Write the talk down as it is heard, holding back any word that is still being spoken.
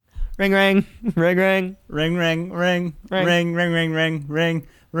Ring, ring, ring, ring, Ring, ring, ring, ring, ring, ring, ring, ring,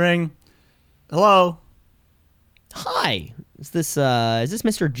 ring. Hello. Hi. Is this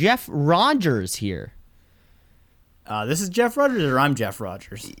Mr. Jeff Rogers here? This is Jeff Rogers, or I'm Jeff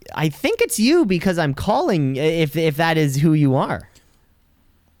Rogers. I think it's you because I'm calling. If that is who you are.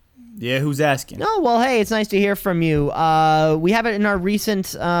 Yeah, who's asking? Oh, well, hey, it's nice to hear from you. We have it in our recent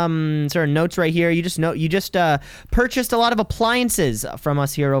sort of notes right here. You just purchased a lot of appliances from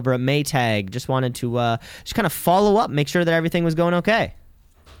us here over at Maytag. Just wanted to just kind of follow up, make sure that everything was going okay.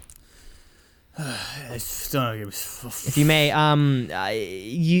 If you may,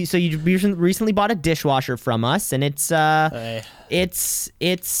 you recently bought a dishwasher from us, and it's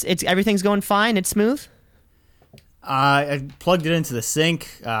everything's going fine. It's smooth. I plugged it into the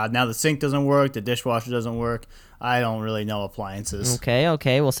sink. Now the sink doesn't work. The dishwasher doesn't work. I don't really know appliances.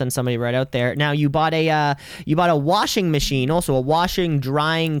 Okay. We'll send somebody right out there. Now you bought a washing machine, also a washing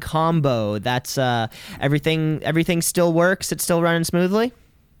drying combo. That's everything still works. It's still running smoothly.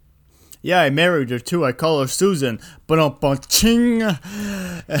 Yeah, I married her too. I call her Susan. Ching.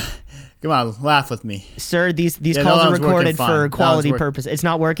 Come on, laugh with me. Sir, these calls are recorded for quality purposes. It's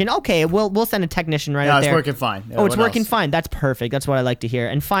not working? Okay, we'll send a technician out there. It's working fine. Oh, it's working fine. That's perfect. That's what I like to hear.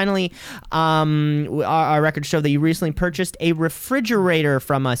 And finally, our records show that you recently purchased a refrigerator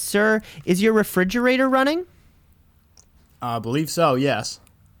from us. Sir, is your refrigerator running? I believe so, yes.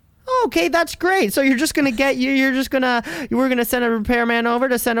 Okay, that's great. So we're gonna send a repairman over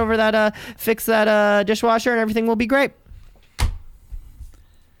to send over that fix that dishwasher, and everything will be great.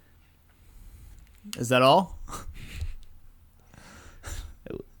 Is that all?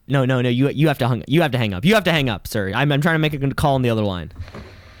 No. You have to hang up. You have to hang up. You have to hang up, sir. I'm trying to make a call on the other line.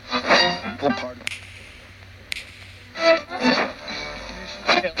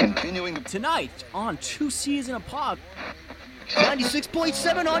 Continuing tonight on Two C's in a Pod.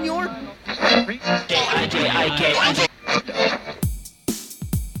 96.7 on your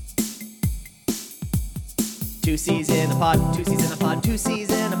Two C's in a pod, two C's in a pod, two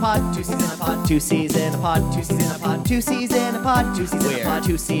C's in a pod, two C's in a pod, two C's in a pod, two C's in a pod, two C's in a pod, two C's in a pod,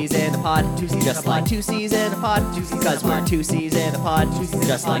 two C's in a pod, two C's just like two C's in a pod, two C's because we're two C's in a pod,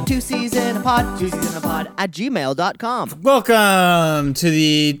 just like two C's in a pod, two C's in a pod at gmail.com. Welcome to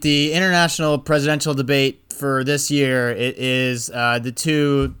the international presidential debate for this year. It is the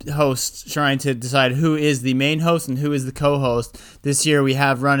two hosts trying to decide who is the main host and who is the co-host. This year we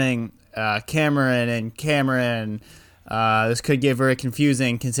have running Cameron and Cameron. This could get very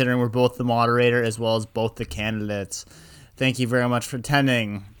confusing considering we're both the moderator as well as both the candidates. Thank you very much for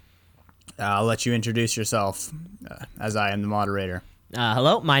attending. I'll let you introduce yourself as I am the moderator.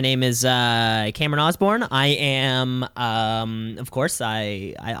 Hello, my name is Cameron Osborne. I am, of course,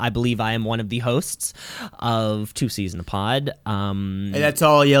 I believe I am one of the hosts of Two C's in a Pod. Hey, that's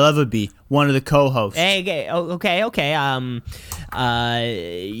all you'll ever be, one of the co-hosts. Hey, okay.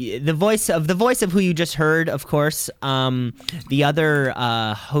 The voice of who you just heard, of course. The other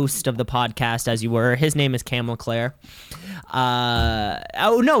host of the podcast, as you were, his name is Cam LeClaire.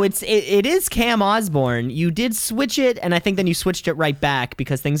 It is Cam Osborne. You did switch it, and I think then you switched it right back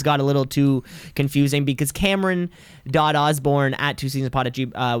because things got a little too confusing because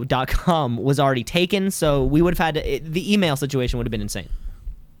Cameron.Osborne@twoseasonspod.com was already taken, so we would have had the email situation would have been insane.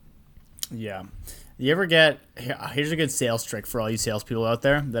 Yeah. You ever get, here's a good sales trick for all you salespeople out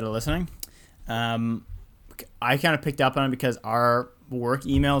there that are listening. I kind of picked up on it because our work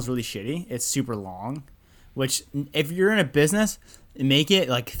email is really shitty. It's super long, which if you're in a business, make it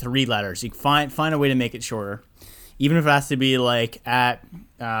like 3 letters. You can find a way to make it shorter. Even if it has to be like at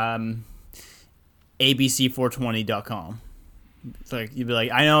abc420.com. It's like, you'd be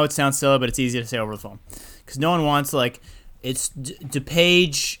like, I know it sounds silly, but it's easy to say over the phone. Because no one wants, like, it's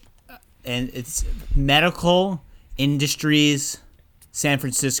DePage, and it's medical industries San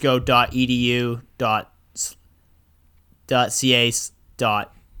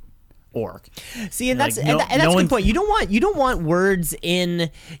Francisco.edu.ca.org. See, and that's a good point. You don't want words in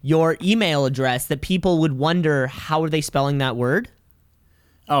your email address that people would wonder how are they spelling that word.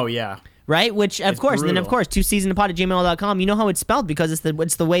 Oh yeah. Right? Which, of course, brutal. And then, of course, twoseasonapod@gmail.com. You know how it's spelled because it's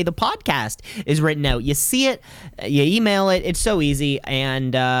the way the podcast is written out. You see it, you email it. It's so easy,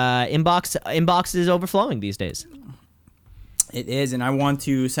 and inbox is overflowing these days. It is, and I want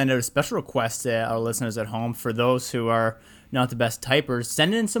to send out a special request to our listeners at home. For those who are not the best typers,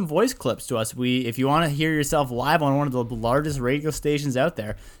 send in some voice clips to us. If you want to hear yourself live on one of the largest radio stations out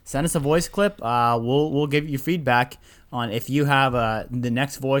there, send us a voice clip. We'll give you feedback on if you have the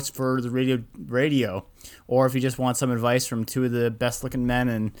next voice for the radio, or if you just want some advice from two of the best looking men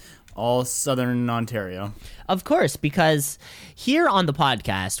in all southern Ontario. Of course, because here on the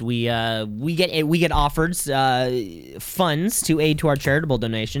podcast we get offered funds to aid to our charitable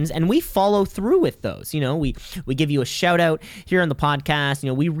donations, and we follow through with those. You know, we give you a shout out here on the podcast. You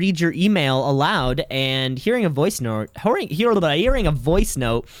know, we read your email aloud, and hearing a voice note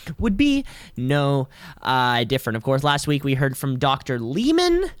would be no different. Of course, last week we heard from Dr.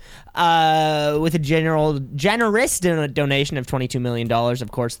 Lehman with a generous donation of $22 million.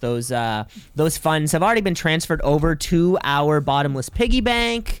 Of course, those funds have already been transferred over to our bottomless piggy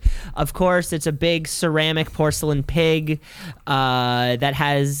bank. Of course, it's a big ceramic porcelain pig that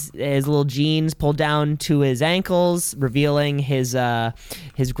has his little jeans pulled down to his ankles, revealing his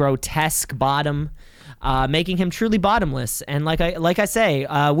grotesque bottom, making him truly bottomless. And like I say,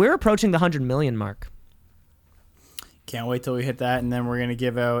 we're approaching the 100 million mark. Can't wait till we hit that, and then we're gonna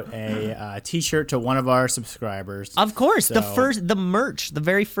give out a T-shirt to one of our subscribers. Of course, the merch, the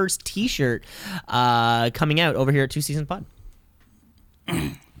very first T-shirt coming out over here at Two Season Pod.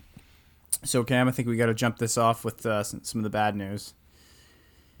 So, Cam, I think we got to jump this off with some of the bad news.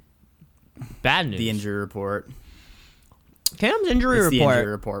 Bad news. The injury report. Cam's injury It's report. The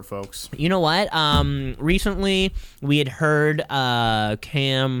injury report, folks. You know what? Recently we had heard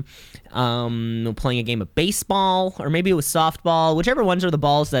Cam playing a game of baseball, or maybe it was softball, whichever ones are the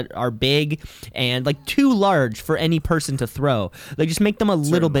balls that are big and like too large for any person to throw. Like, just make them a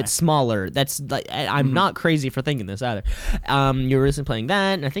little bit smaller. That's like, I'm not crazy for thinking this either. You were recently playing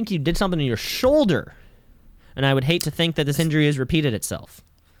that, and I think you did something to your shoulder. And I would hate to think that this injury has repeated itself.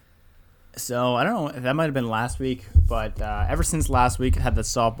 So, I don't know, that might have been last week, but ever since last week, I had the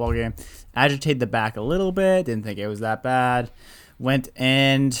softball game, agitated the back a little bit, didn't think it was that bad, went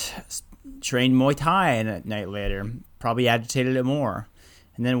and trained Muay Thai a night later, probably agitated it more,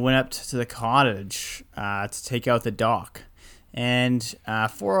 and then went up to the cottage to take out the dock. And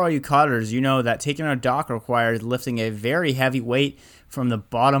for all you cotters, you know that taking out a dock requires lifting a very heavy weight from the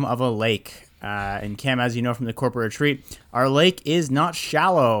bottom of a lake. And Cam, as you know from the corporate retreat, our lake is not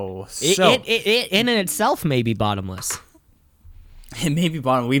shallow. So It in itself may be bottomless. It may be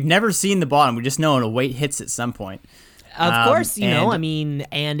bottom. We've never seen the bottom. We just know a weight hits at some point. Of course, you know, I mean,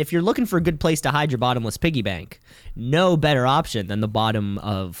 and if you're looking for a good place to hide your bottomless piggy bank, no better option than the bottom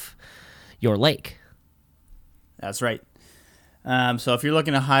of your lake. That's right. So if you're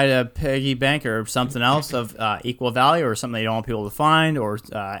looking to hide a piggy bank or something else of equal value, or something that you don't want people to find, or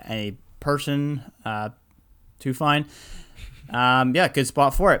any person to find, good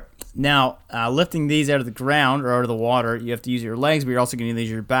spot for it. Now, lifting these out of the ground or out of the water, you have to use your legs, but you're also going to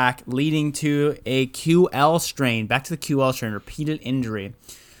use your back, leading to a QL strain. Back to the QL strain, repeated injury,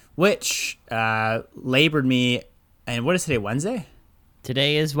 which labored me. And what is today, Wednesday?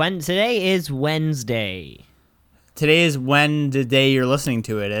 Today is Wednesday. Today is when the day you're listening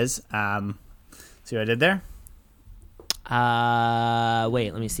to it is. See what I did there?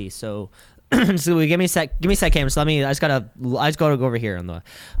 Wait, let me see. So give me a sec, Cam. So I just gotta go over here on the.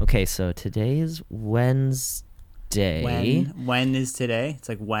 Okay, so today is Wednesday. When is today? It's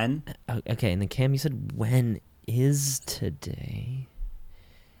like when. Okay, and then Cam, you said when is today?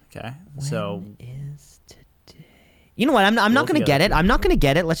 Okay, when is today? You know what? I'm not gonna get it. I'm not gonna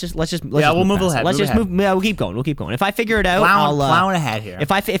get it. Let's just we'll move ahead. We'll keep going. We'll keep going. If I figure it out, plowing ahead here.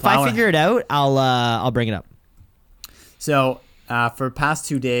 If I figure it out, I'll bring it up. So, for the past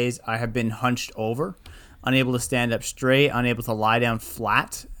 2 days, I have been hunched over, unable to stand up straight, unable to lie down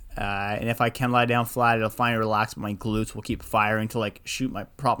flat. And if I can lie down flat, it'll finally relax, but my glutes will keep firing to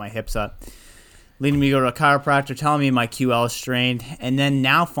prop my hips up. Leading me to go to a chiropractor, telling me my QL is strained, and then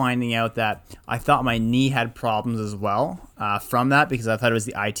now finding out that I thought my knee had problems as well from that, because I thought it was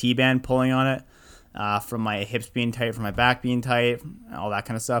the IT band pulling on it. From my hips being tight, from my back being tight, all that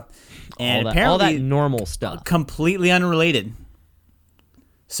kind of stuff. And apparently all that normal stuff. Completely unrelated.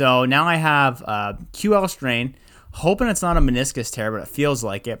 So now I have QL strain, hoping it's not a meniscus tear, but it feels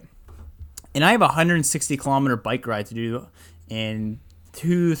like it. And I have a 160-kilometer bike ride to do in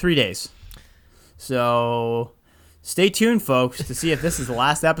 2-3 days. So stay tuned, folks, to see if this is the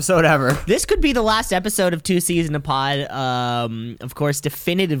last episode ever. This could be the last episode of Two Season a Pod. Of course,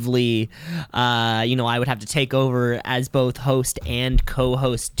 definitively, I would have to take over as both host and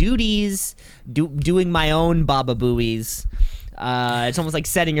co-host duties, doing my own Baba Booies. It's almost like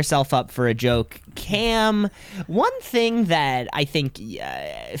setting yourself up for a joke. Cam, one thing that I think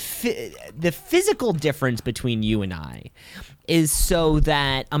the physical difference between you and I is so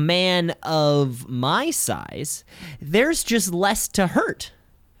that a man of my size, there's just less to hurt.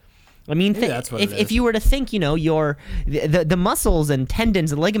 I mean, Maybe that's what it if is. you were to think, the muscles and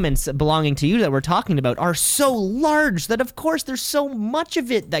tendons and ligaments belonging to you that we're talking about are so large that, of course, there's so much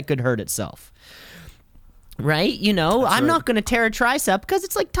of it that could hurt itself. Right? I'm right. not going to tear a tricep because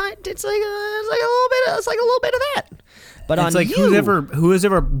it's like a little bit of that. But It's on like you, who's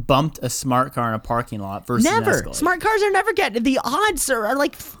ever bumped a smart car in a parking lot versus an never. Escalade? Smart cars are never getting the odds are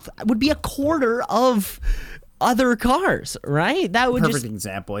like would be a quarter of other cars, right? That would Perfect just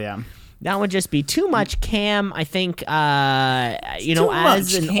example, yeah. That would just be too much, Cam. I think, as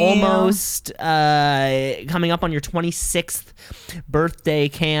much, an Cam. almost coming up on your 26th birthday,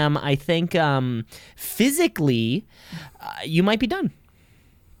 Cam, I think physically you might be done.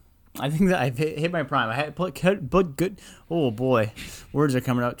 I think that I've hit my prime. I had but good. Oh boy, words are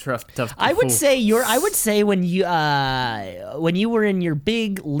coming out tough. I would Ooh. say when you were in your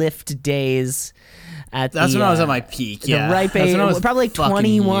big lift days. That's when I was at my peak. Yeah, the ripe That's age, when I was probably like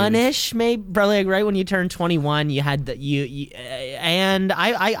fucking 21-ish, maybe. Probably like right when you turned 21, you had and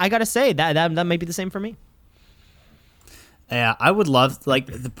I gotta say that might be the same for me. Yeah, I would love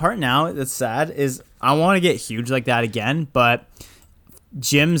the part now that's sad is I want to get huge like that again, but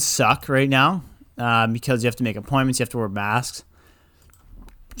gyms suck right now because you have to make appointments, you have to wear masks,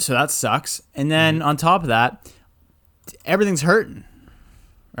 so that sucks. And then on top of that, everything's hurting,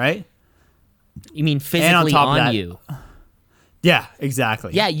 right? You mean physically top of on that- you? Yeah,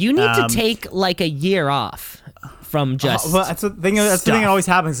 exactly. Yeah, you need to take like a year off from just. Well, that's the thing. That's the thing that stuff. always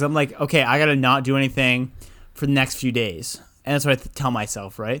happens. I'm like, okay, I gotta not do anything for the next few days, and that's what I tell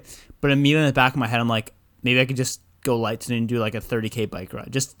myself, right? But immediately in the back of my head, I'm like, maybe I could just go light today and do like a 30K bike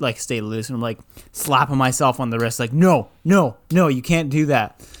ride, just like stay loose. And I'm like slapping myself on the wrist, like, no, you can't do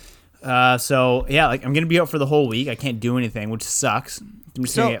that. So yeah, like I'm gonna be out for the whole week. I can't do anything, which sucks. I'm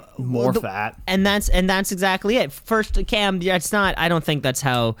just gonna get more fat. And that's exactly it. First, Cam, it's not. I don't think that's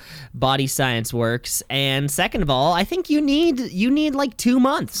how body science works. And second of all, I think you need like 2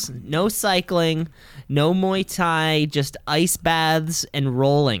 months. No cycling, no Muay Thai, just ice baths and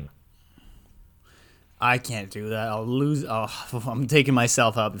rolling. I can't do that. I'll lose. Oh, I'm taking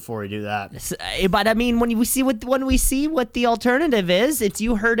myself out before we do that. But I mean, when we see what the alternative is, it's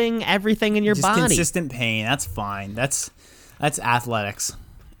you hurting everything in your Just body. consistent pain. That's fine. That's athletics.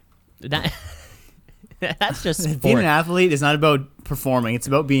 That's just Being sport. an athlete is not about performing. It's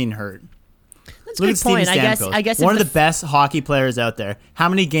about being hurt. That's a Look good at Steven point. Stamkos. I guess one if of the best hockey players out there. How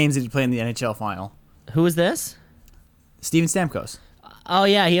many games did he play in the NHL final? Who is this? Steven Stamkos. Oh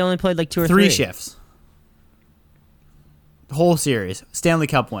yeah, he only played like 2 or 3. 3 shifts. The whole series. Stanley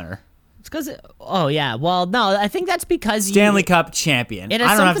Cup winner. It's because. Oh yeah. Well, no, I think that's because Stanley Cup champion. I It don't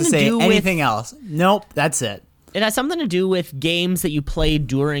has have to something to say do with- anything else. Nope, that's it. It has something to do with games that you play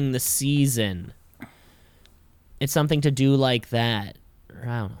during the season. It's something to do like that.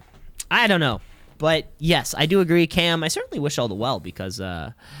 I don't know. But yes, I do agree, Cam. I certainly wish all the well because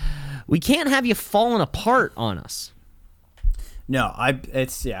we can't have you falling apart on us. No,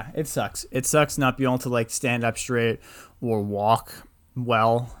 it sucks. It sucks not being able to like stand up straight or walk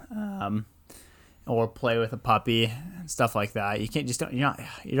well, or play with a puppy, stuff like that. You can't you don't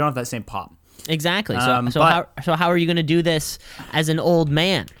have that same pop. Exactly. But- How are you going to do this as an old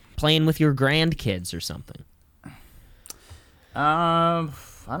man playing with your grandkids or something? I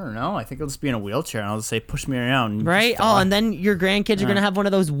don't know. I think I'll just be in a wheelchair and I'll just say, "Push me around." And Right? just Oh, die. and then your grandkids are going to have one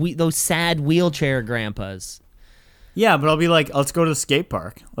of those sad wheelchair grandpas. Yeah, but I'll be like, "Let's go to the skate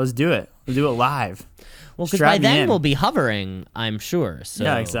park. Let's do it. We'll do it live." Well, because Strap by me then in. we'll be hovering, I'm sure. So.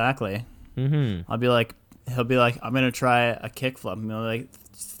 Yeah, exactly. Mm-hmm. He'll be like, "I'm gonna try a kickflip." And he'll like,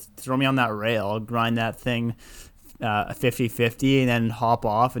 throw me on that rail. I'll grind that thing 50-50 and then hop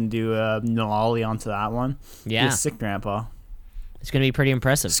off and do a nollie onto that one. Yeah. Be a sick grandpa. It's going to be pretty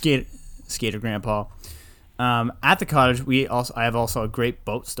impressive. Skater grandpa. At the cottage, I have also a great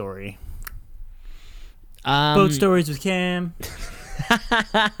boat story. Boat stories with Cam.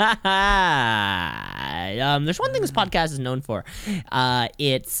 There's one thing this podcast is known for.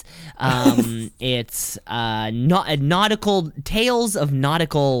 It's nautical tales of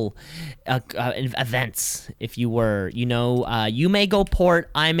nautical events. If you were, you may go port,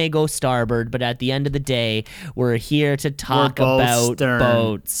 I may go starboard, but at the end of the day, we're here to talk We're both about stern.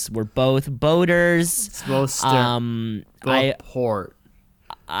 boats. We're both boaters. It's both stern. Both port.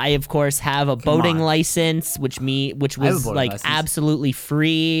 I of course have a boating on. license, which have a was boating like license. absolutely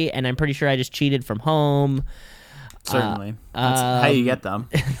free, and I'm pretty sure I just cheated from home. Certainly. That's how you get them.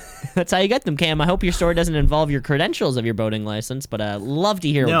 That's how you get them, Cam. I hope your story doesn't involve your credentials of your boating license, but love to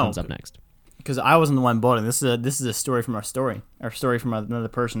hear what No. comes up next. Because I wasn't the one boating. This is a story from our story from another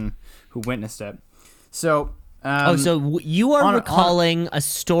person who witnessed it. So You are on- recalling a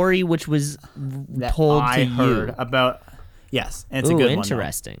story which was that told I to heard you. about. Yes, and it's Ooh, a good one.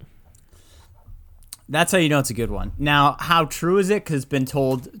 interesting. That's how you know it's a good one. Now, how true is it? Because it's been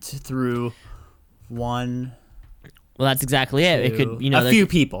told through one. Well, that's exactly it. It could, a few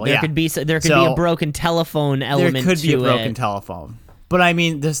people. There Yeah, could be a So, broken telephone element. There could be a to broken it. telephone. But I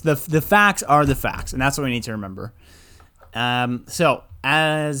mean, the facts are the facts, and that's what we need to remember. So,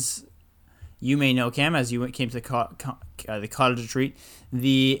 as you may know, Cam, as you came to the cottage retreat,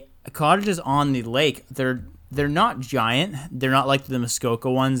 the cottages on the lake, they're not giant. They're not like the Muskoka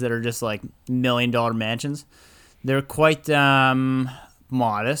ones that are just like $1 million mansions. They're quite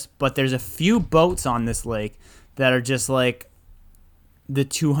modest, but there's a few boats on this lake that are just like the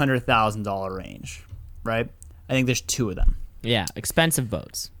 $200,000 range, right? I think there's 2 of them. Yeah, expensive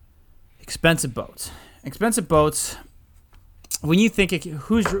boats. Expensive boats. When you think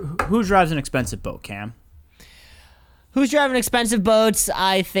who drives an expensive boat, Cam? Who's driving expensive boats?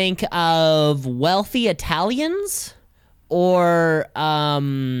 I think of wealthy Italians or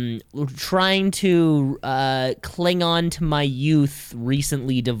trying to cling on to my youth,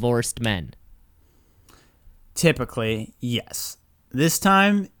 recently divorced men. Typically, yes. This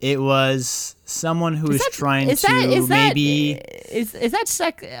time, it was someone who is trying Is to that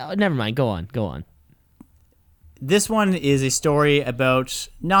never mind. Go on. This one is a story about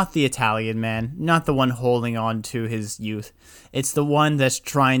not the Italian man, not the one holding on to his youth. It's the one that's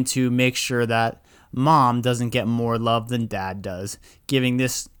trying to make sure that mom doesn't get more love than dad does, giving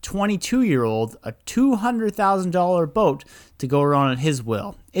this 22-year-old a $200,000 boat to go around at his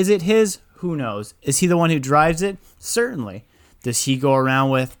will. Is it his? Who knows? Is he the one who drives it? Certainly. Does he go around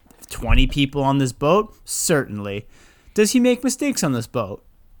with 20 people on this boat? Certainly. Does he make mistakes on this boat?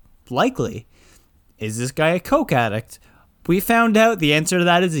 Likely. Is this guy a coke addict? We found out the answer to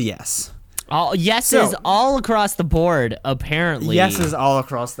that is yes. Yeses all across the board, apparently. Yeses all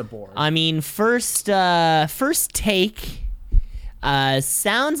across the board. I mean, first take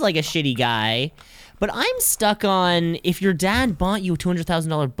sounds like a shitty guy, but I'm stuck on, if your dad bought you a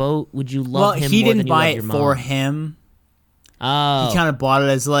 $200,000 boat, would you love him he more didn't than you buy love it your mom? for him. Oh. He kind of bought it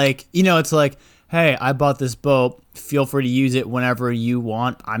as like, it's like, hey, I bought this boat. Feel free to use it whenever you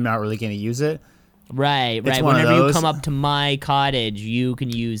want. I'm not really going to use it. Right. one of Whenever you those. come up to my cottage, you can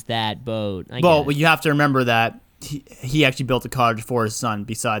use that boat. Well, you have to remember that he actually built a cottage for his son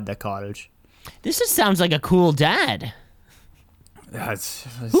beside that cottage. This just sounds like a cool dad.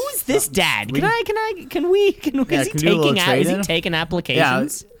 Who's this dad? Is he taking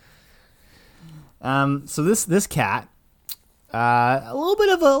applications? Yeah. So this cat, a little bit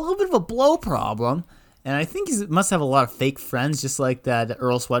of a blow problem, and I think he must have a lot of fake friends, just like that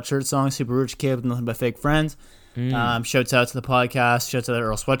Earl Sweatshirt song, "Super Rich Kid with Nothing But Fake Friends." Shouts out to the podcast. Shouts out to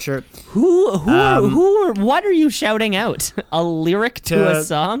Earl Sweatshirt. What are you shouting out? A lyric to a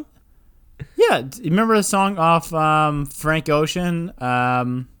song? Yeah, you remember the song off Frank Ocean?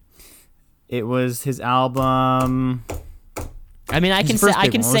 It was his album. I mean, I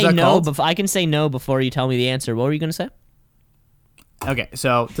can say no before you tell me the answer. What were you going to say? Okay,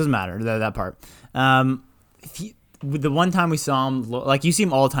 so it doesn't matter that part. The one time we saw him, like you see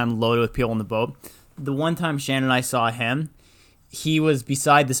him all the time loaded with people on the boat. The one time Shannon and I saw him, he was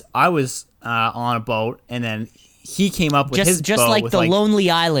beside this. I was on a boat, and then he came up with his boat. Just like with the Lonely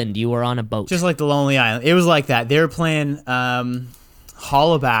Island, you were on a boat. Just like the Lonely Island. It was like that. They were playing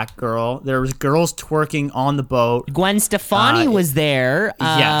Hollaback Girl. There was girls twerking on the boat. Gwen Stefani was there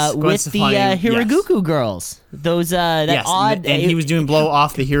yes, Gwen with Stefani, the Hiraguku girls. Those yes, odd, and he was doing blow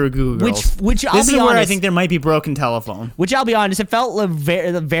off the Hiraguku girls. Which I'll this be is where I honest, think there might be broken telephone. Which I'll be honest, it felt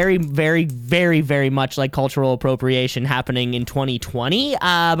very, very, very, very, very much like cultural appropriation happening in 2020.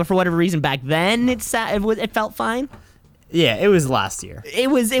 But for whatever reason, back then it felt fine. Yeah, it was last year. It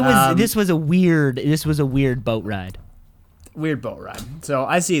was. This was a weird boat ride. Weird boat ride. So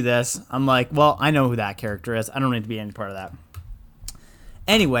I see this. I'm like, well, I know who that character is. I don't need to be any part of that.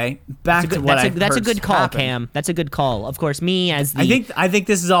 Anyway, back to what that's a good call, happened. Cam. That's a good call. Of course, me as the I think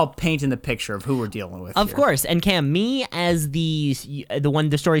this is all painting the picture of who we're dealing with. Of course, and Cam, me as the one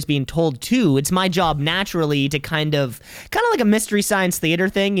the story's being told to, it's my job naturally to kind of like a Mystery Science Theater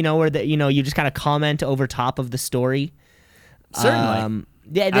thing, where you just kind of comment over top of the story. Certainly.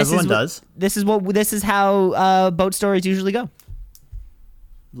 Yeah, everyone does. This is how boat stories usually go.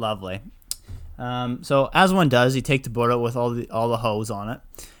 Lovely. So as one does, you take the boat out with all the hoes on it,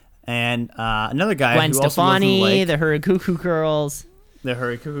 and another guy Gwen who also lives in the Stefani, lake, the Hiraguku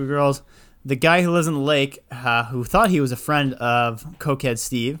girls, the guy who lives in the lake, who thought he was a friend of Cokehead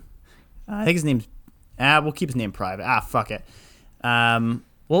Steve. I think his name's. We'll keep his name private. Fuck it.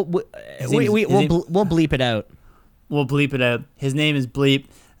 We'll His name is- his name- we'll bleep it out. We'll bleep it out. His name is Bleep.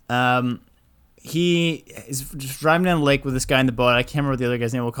 He is just driving down the lake with this guy in the boat. I can't remember what the other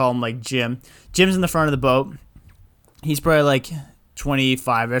guy's name. We'll call him like Jim. Jim's in the front of the boat. He's probably like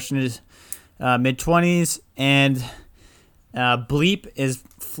 25-ish in his mid-20s. And Bleep is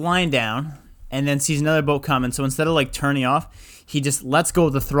flying down and then sees another boat coming. So instead of like turning off, he just lets go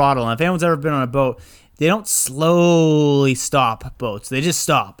of the throttle. And if anyone's ever been on a boat, they don't slowly stop boats. They just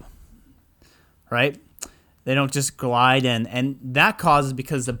stop. Right? They don't just glide in. And that causes,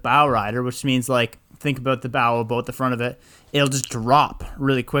 because the bow rider, which means like, think about the bow of a boat, the front of it, it'll just drop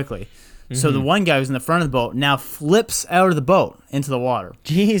really quickly. So the one guy who's in the front of the boat now flips out of the boat into the water.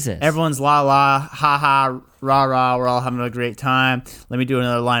 Jesus. Everyone's la la, ha ha, rah rah, we're all having a great time. Let me do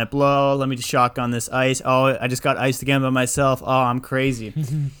another line of blow. Let me just shotgun this ice. Oh, I just got iced again by myself. Oh, I'm crazy.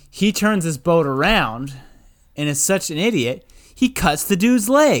 He turns his boat around and is such an idiot, he cuts the dude's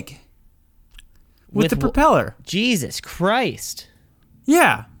leg with the propeller. Jesus Christ.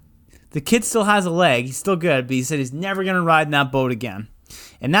 Yeah. The kid still has a leg. He's still good, but he said he's never going to ride in that boat again.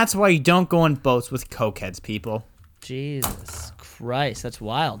 And that's why you don't go on boats with cokeheads, people. Jesus Christ, that's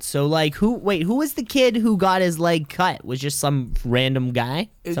wild. So, like, who was the kid who got his leg cut? Was just some random guy?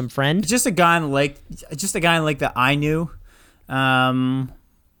 Some friend? Just a guy in the lake. Just a guy in the lake that I knew.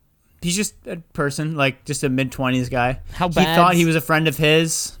 He's just a person, like just a mid-20s guy. How He bad's- thought he was a friend of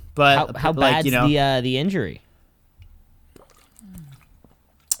his, but How like, bad's you know, the injury?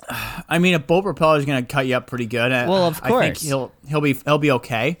 I mean, a boat propeller is going to cut you up pretty good. Well, of I think course. he'll be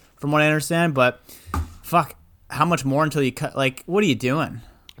okay from what I understand. But fuck, how much more until you cut? Like, what are you doing?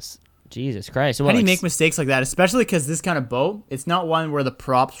 Jesus Christ. How do you make mistakes like that? Especially because this kind of boat, it's not one where the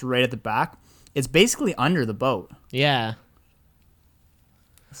prop's right at the back. It's basically under the boat. Yeah.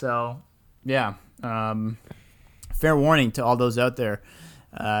 So, yeah. Fair warning to all those out there.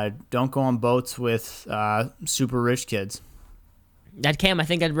 Don't go on boats with super rich kids. That Cam, I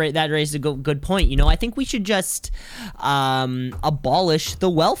think that raised a good point. You know, I think we should just abolish the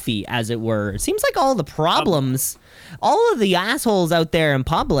wealthy, as it were. It seems like all the problems, all of the assholes out there in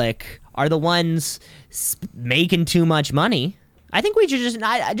public are the ones making too much money. I think we should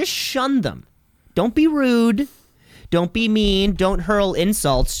just shun them. Don't be rude. Don't be mean. Don't hurl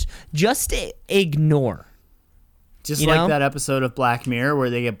insults. Just ignore. Just You like know? that episode of Black Mirror where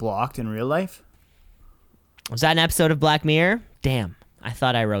they get blocked in real life. Was that an episode of Black Mirror? Damn, I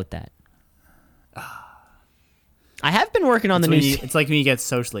thought I wrote that. I have been working on the new. It's like when you get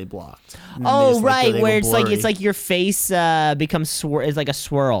socially blocked. And then they Oh just, right, they go where it's blurry. like your face becomes it's like a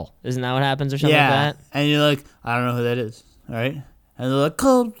swirl. Isn't that what happens or something yeah, like that? and you're like, I don't know who that is. All right, and they're like,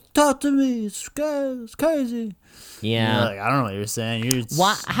 come talk to me. It's crazy. And Yeah. you're like, I don't know what you're saying. You're just,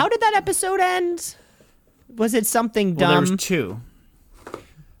 Why? How did that episode end? Was it something Well, dumb? there was two.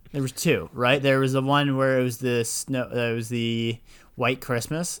 There was two, right? There was the one where it was the snow. It was the White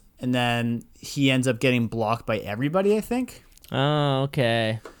Christmas, and then he ends up getting blocked by everybody, I think. Oh,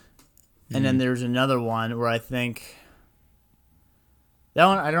 okay. And then there's another one where I think that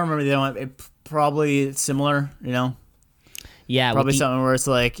one. I don't remember the other one. It probably similar, you know. Yeah. Probably with the- something where it's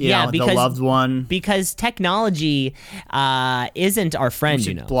like, you Yeah, know, because- the loved one. because technology isn't our friend. We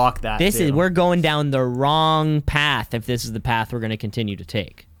should You know. block that. This is too. we're going down the wrong path if this is the path we're going to continue to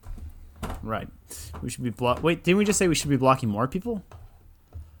take. Right. We should be Wait, didn't we just say we should be blocking more people?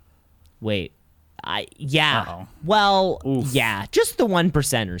 Wait. Yeah. Uh-oh. Well, Oof. yeah. Just the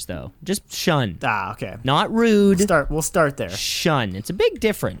 1%ers though. Just shun. Ah, okay. Not rude. We'll start there. Shun. It's a big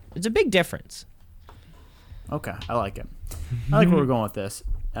difference. Okay, I like it. I like where we're going with this.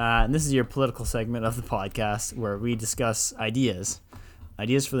 And this is your political segment of the podcast where we discuss ideas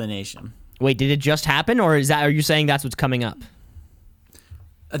for the nation. Wait, did it just happen, or are you saying that's what's coming up?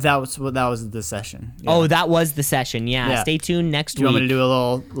 That was the session. Yeah. Oh, that was the session. Yeah. Yeah. Stay tuned next do you week. want me to do a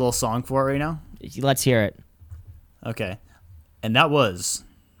little song for it right now? Let's hear it. Okay, and that was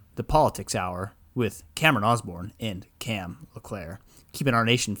the Politics Hour with Cameron Osborne and Cam LeClaire, keeping our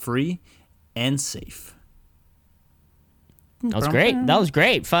nation free and safe. That was great. That was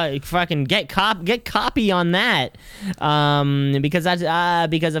great. Fucking get copy on that,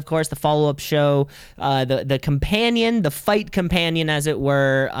 because of course the follow up show, the companion, the fight companion, as it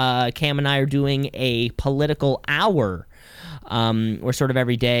were. Cam and I are doing a political hour. Where sort of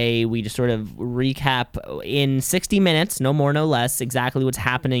every day we just sort of recap in 60 minutes, no more, no less, exactly what's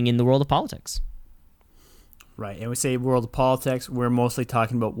happening in the world of politics. Right, and we say world of politics, we're mostly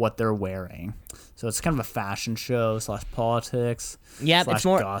talking about what they're wearing. So it's kind of a fashion show / politics. Yep, / it's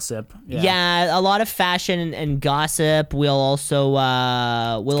more gossip. Yeah, a lot of fashion and gossip. We'll also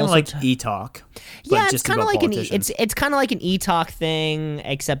Kind of like e-talk. but Yeah, it's just kind of about like politicians. it's kind of like an e-talk thing,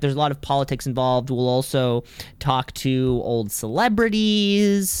 except there's a lot of politics involved. We'll also talk to old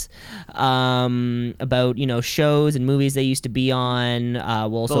celebrities about shows and movies they used to be on.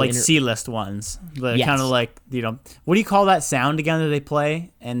 We'll also But like C-list ones, but Yes. kind of like what do you call that sound again that they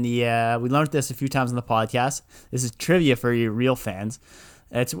play? And we learned this a few times on the podcast. This is trivia for you real fans.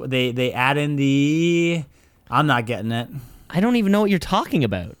 It's they add in the. I'm not getting it. I don't even know what you're talking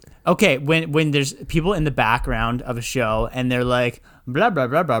about. Okay, when there's people in the background of a show and they're like blah blah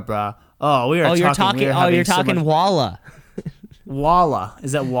blah blah blah. Oh, we are. Oh, you're talking. you're talking Walla. Walla.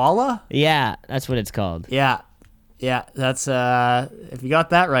 Is that Walla? Yeah, that's what it's called. Yeah. That's if you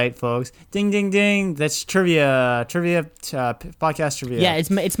got that right, folks. Ding ding ding. That's trivia podcast trivia. Yeah,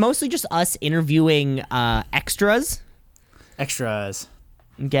 it's mostly just us interviewing extras, Extras.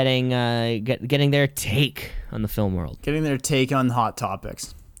 getting their take on the film world. Getting their take on hot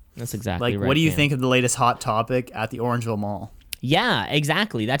topics. That's exactly Like, right. what do you Cam. think of the latest hot topic at the Orangeville Mall? Yeah,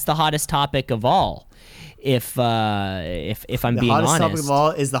 exactly. That's the hottest topic of all. If I'm The being hottest honest, topic of all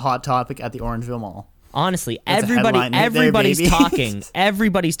is the hot topic at the Orangeville Mall. honestly, That's a headline right there, everybody's baby. talking.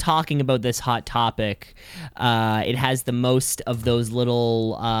 Everybody's talking about this hot topic. It has the most of those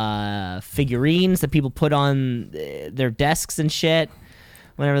little figurines that people put on their desks and shit.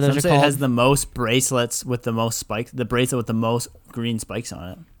 Whatever those Some are say called. it has the most bracelets with the most spikes. The bracelet with the most green spikes on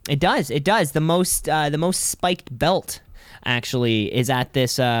it. It does. The most spiked belt actually is at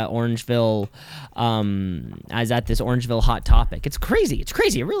this Orangeville hot topic. It's crazy.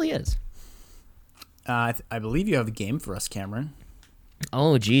 It really is. I believe you have a game for us, Cameron.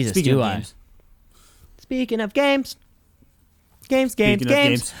 Oh Jesus, Speaking do of I? games. Speaking of games. Games. Speaking of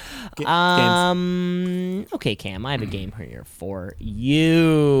games. Okay, Cam, I have a game here for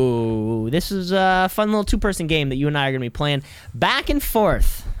you. This is a fun little two-person game that you and I are going to be playing back and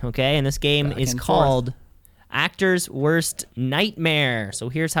forth, okay? And this game Back is and called Actor's Worst Nightmare. So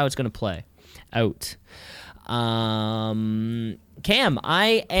here's how it's going to play out. Cam,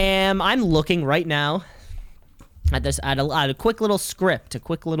 I'm looking right now at a quick little script, a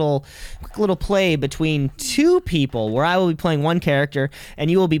quick little play between two people where I will be playing one character and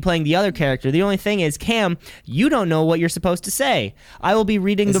you will be playing the other character. The only thing is, Cam, you don't know what you're supposed to say. I will be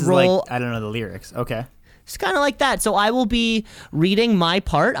reading This the is role. like, I don't know the lyrics. Okay. It's kind of like that. So I will be reading my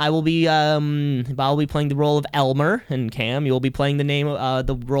part. I'll be playing the role of Elmer, and Cam, you'll be playing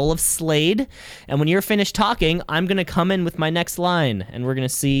the role of Slade. And when you're finished talking, I'm gonna come in with my next line, and we're gonna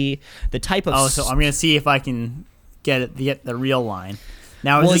see the type of. Oh, so I'm gonna see if I can get the real line.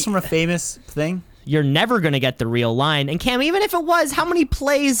 Now, is Well, this from a famous thing? You're never gonna get the real line. And Cam, even if it was, how many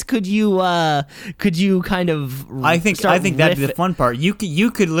plays could you kind of? I think that'd be the riff- fun part. You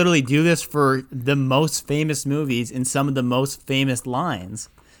could literally do this for the most famous movies and some of the most famous lines,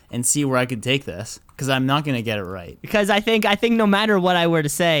 and see where I could take this. Because I'm not gonna get it right. Because I think no matter what I were to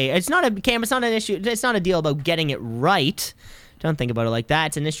say, it's not an issue. It's not a deal about getting it right. Don't think about it like that.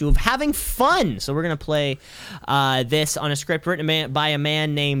 It's an issue of having fun. So we're going to play this on a script written by a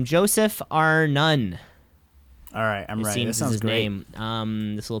man named Joseph R. Nunn. All right, I'm It ready. seems This is sounds his great.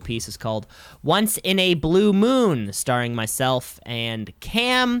 name. This little piece is called Once in a Blue Moon, starring myself and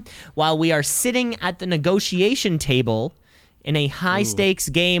Cam, while we are sitting at the negotiation table in a high-stakes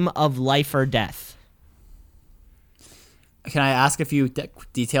game of life or death. Can I ask a few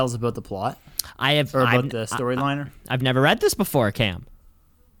details about the plot I've or about the storyline? I've never read this before, Cam.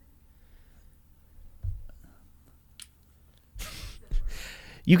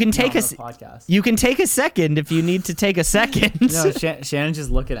 You can take a podcast. You can take a second if you need to take a second. No, Shannon's just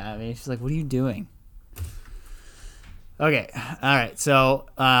looking at me. She's like, "What are you doing?" Okay, all right. So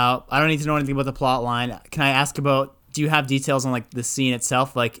I don't need to know anything about the plot line. Can I ask about? Do you have details on like the scene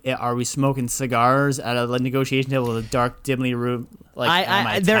itself? Like, are we smoking cigars at a negotiation table with a dark, dimly room? Like, am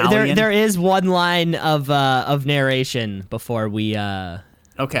I Italian? there is one line of narration before we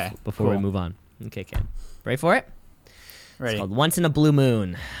Okay, before we cool. move on. Okay, Cam, ready for it? Ready? It's called Once in a Blue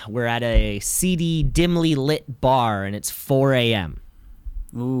Moon. We're at a seedy, dimly lit bar, and it's 4 a.m.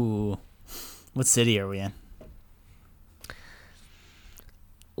 Ooh, what city are we in?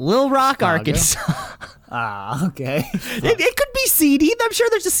 Little Rock, Chicago? Arkansas. Ah, okay. It could be seedy. I'm sure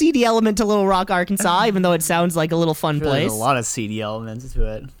there's a seedy element to Little Rock, Arkansas, even though it sounds like a little fun There's place. a lot of seedy elements to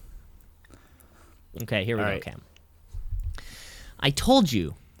it. Okay, here we All go, right. Cam. I told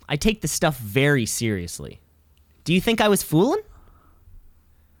you, I take this stuff very seriously. Do you think I was fooling?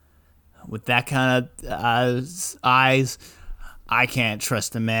 With that kind of eyes, I can't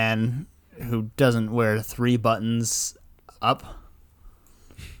trust a man who doesn't wear 3 buttons up.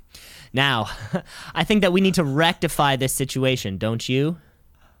 Now, I think that we need to rectify this situation, don't you?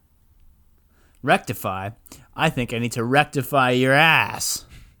 Rectify? I think I need to rectify your ass.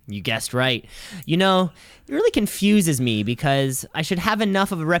 You guessed right. You know, it really confuses me because I should have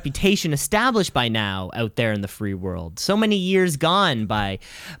enough of a reputation established by now out there in the free world. So many years gone by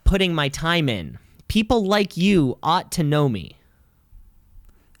putting my time in. People like you ought to know me.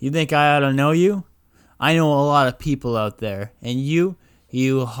 You think I ought to know you? I know a lot of people out there, and you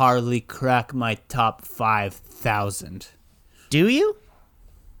hardly crack my top 5,000. Do you?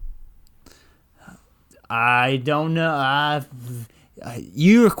 I don't know.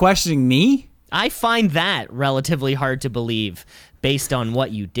 You were questioning me? I find that relatively hard to believe based on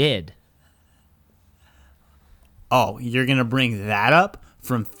what you did. Oh, you're going to bring that up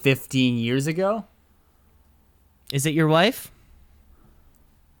from 15 years ago? Is it your wife?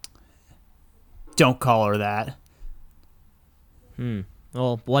 Don't call her that.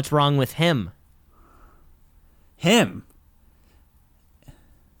 Well, what's wrong with him? Him?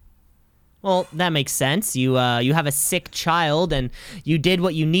 Well, that makes sense. You have a sick child, and you did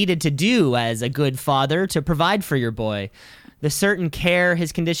what you needed to do as a good father to provide for your boy. The certain care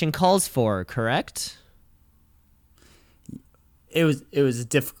his condition calls for, correct? It was a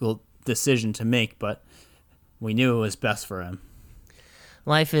difficult decision to make, but we knew it was best for him.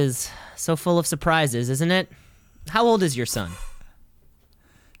 Life is so full of surprises, isn't it? How old is your son?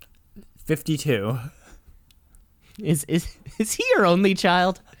 52. Is he your only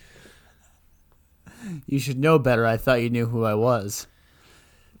child? You should know better. I thought you knew who I was.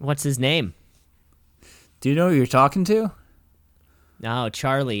 What's his name? Do you know who you're talking to? Oh,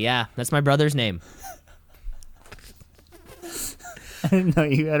 Charlie. Yeah, that's my brother's name. I didn't know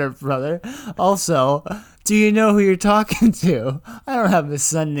you had a brother. Also, do you know who you're talking to? I don't have a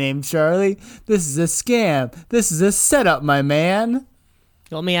son named Charlie. This is a scam. This is a setup, my man.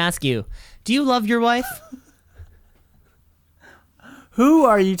 Let me ask you, do you love your wife? Who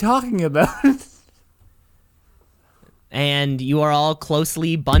are you talking about? And you are all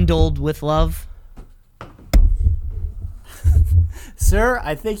closely bundled with love? Sir,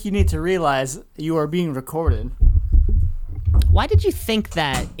 I think you need to realize you are being recorded. Why did you think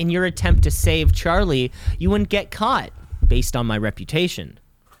that in your attempt to save Charlie, you wouldn't get caught based on my reputation?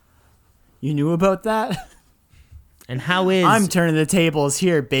 You knew about that? And how is... I'm turning the tables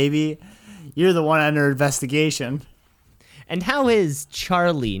here, baby. You're the one under investigation. And how is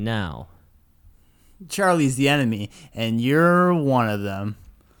Charlie now? Charlie's the enemy, and you're one of them.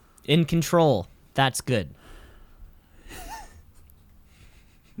 In control. That's good.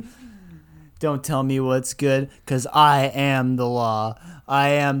 Don't tell me what's good, because I am the law. I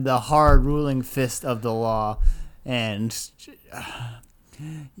am the hard ruling fist of the law. And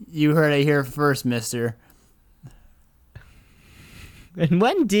you heard it here first, mister. And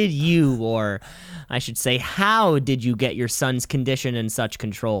when did you, or I should say, how did you get your son's condition in such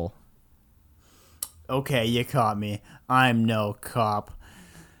control? Okay, you caught me. I'm no cop.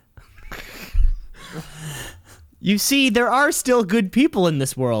 You see, there are still good people in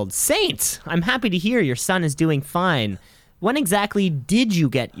this world. Saints! I'm happy to hear your son is doing fine. When exactly did you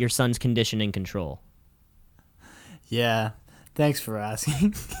get your son's condition in control? Yeah, thanks for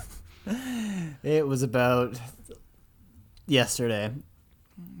asking. It was about yesterday.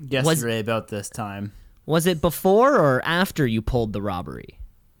 Yesterday about this time. Was it before or after you pulled the robbery?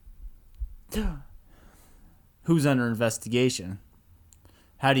 Who's under investigation?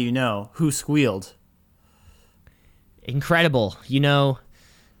 How do you know? Who squealed? Incredible. You know,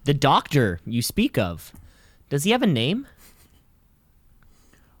 the doctor you speak of, does he have a name?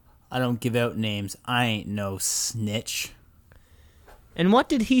 I don't give out names. I ain't no snitch. And what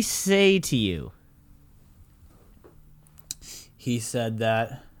did he say to you? He said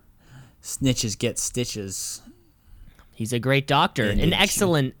that snitches get stitches. He's a great doctor, an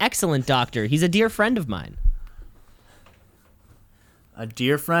excellent doctor. He's a dear friend of mine. A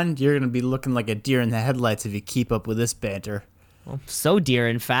deer friend? You're going to be looking like a deer in the headlights if you keep up with this banter. Well, so dear,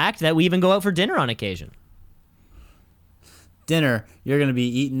 in fact, that we even go out for dinner on occasion. Dinner? You're going to be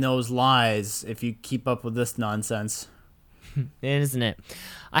eating those lies if you keep up with this nonsense. Isn't it?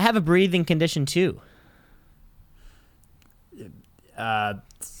 I have a breathing condition, too. Well,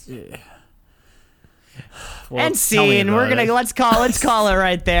 and tell me scene. We're about gonna it. let's call it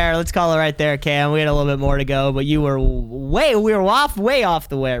right there. Let's call it right there, Cam. We had a little bit more to go, but you were way off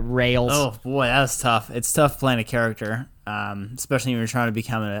the rails. Oh boy, that was tough. It's tough playing a character, especially when you're trying to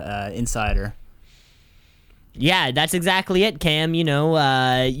become an insider. Yeah, that's exactly it, Cam. You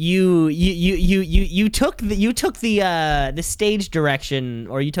know, you took the stage direction,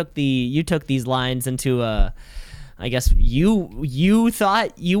 or you took these lines into a I guess you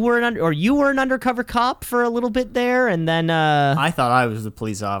thought you were an undercover cop for a little bit there, and then I thought I was the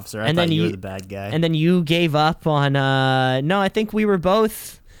police officer. I thought you were the bad guy. And then you gave up on. No, I think we were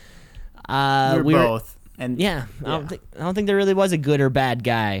both. We were both. And yeah, I don't think there really was a good or bad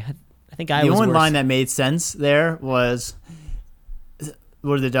guy. I think I was. The only worse. line that made sense there was,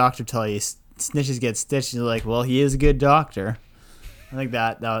 what did the doctor tell you? Snitches get stitched. And you're like, well, he is a good doctor. I think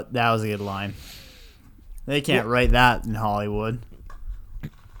that was a good line. They can't write that in Hollywood.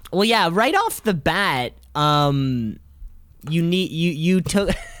 Well, yeah, right off the bat, you took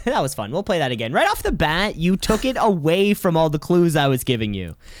that was fun. We'll play that again. Right off the bat, you took it away from all the clues I was giving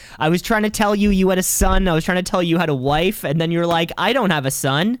you. I was trying to tell you had a son. I was trying to tell you had a wife, and then you're like, I don't have a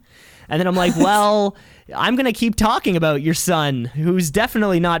son. And then I'm like, well, I'm gonna keep talking about your son, who's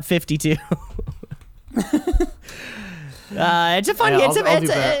definitely not 52. It's a fun game.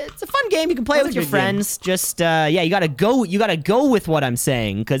 It's a fun game. You can play it with your friends. Game. Just you gotta go with what I'm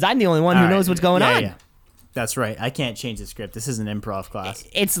saying, because I'm the only one who knows what's going on. Yeah. That's right. I can't change the script. This is an improv class.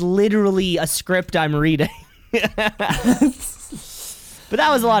 It's literally a script I'm reading. But that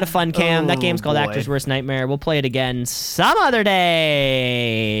was a lot of fun, Cam. That game's called Actor's Worst Nightmare. We'll play it again some other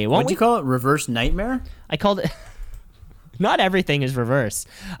day. What'd you call it? Reverse Nightmare? I called it. Not everything is reverse.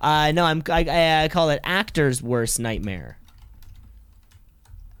 No, I call it Actor's Worst Nightmare.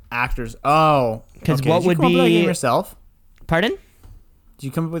 Actors. Oh, because what would be? Did you come up with that game yourself? Pardon? Did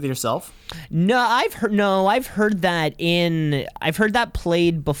you come up with it yourself? No, I've heard that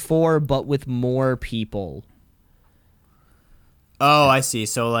played before, but with more people. Oh, I see.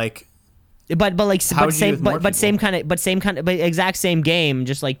 So like, but exact same game.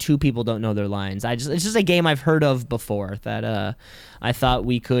 Just like two people don't know their lines. It's just a game I've heard of before that I thought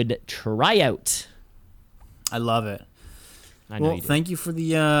we could try out. I love it. Well, thank you for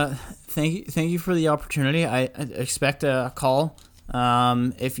the thank you for the opportunity. I expect a call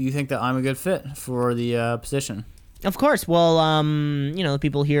if you think that I'm a good fit for the position. Of course. Well, the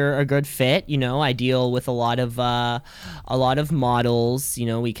people here are a good fit. I deal with a lot of models.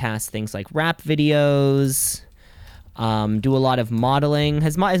 We cast things like rap videos. Do a lot of modeling.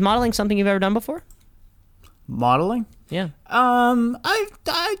 Is modeling something you've ever done before? Modeling? Yeah.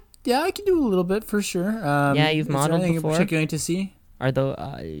 Yeah, I can do a little bit for sure. Yeah, you've modeled before. Particularly to see. Are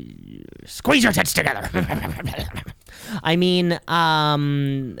the squeeze your tits together? I mean,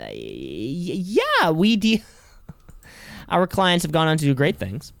 yeah, we our clients have gone on to do great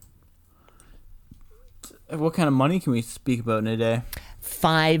things. What kind of money can we speak about in a day?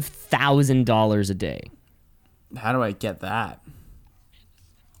 $5,000 a day. How do I get that?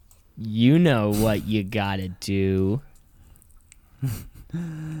 You know what you gotta do.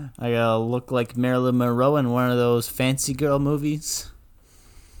 I gotta look like Marilyn Monroe in one of those fancy girl movies.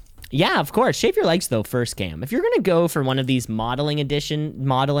 Yeah, of course. Shave your legs though first, Cam. If you're gonna go for one of these modeling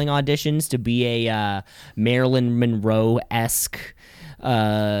auditions to be a Marilyn Monroe-esque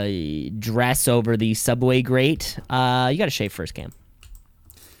dress over the subway grate, you gotta shave first, Cam.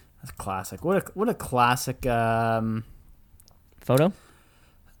 That's classic. What a classic photo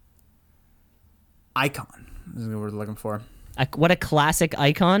icon. This is the word I'm looking for. What a classic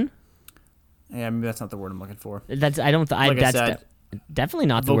icon. Yeah, maybe that's not the word I'm looking for. That's definitely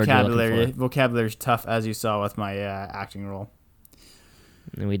not the word you're looking for. Vocabulary's tough, as you saw with my acting role.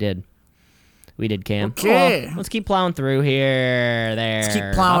 And we did, Cam. Okay, let's keep plowing through here. Let's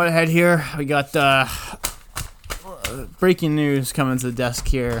keep plowing ahead here. We got breaking news coming to the desk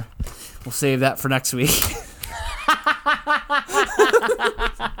here. We'll save that for next week.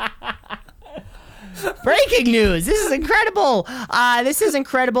 Breaking news. This is incredible.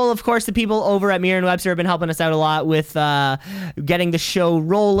 Of course, the people over at Merriam-Webster have been helping us out a lot with getting the show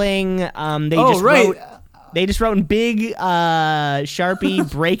rolling. They just wrote in big Sharpie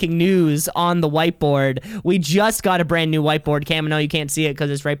breaking news on the whiteboard. We just got a brand new whiteboard. Cam, no, you can't see it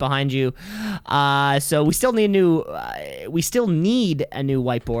because it's right behind you. So we still need a new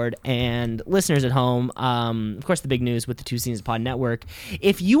whiteboard. And listeners at home, of course, the big news with the Two Seasons Pod Network.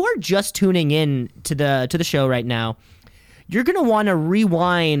 If you are just tuning in to the show right now, you're gonna want to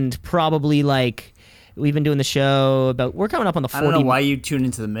rewind probably like. We've been doing the show we're coming up on the 40. I don't know why you tune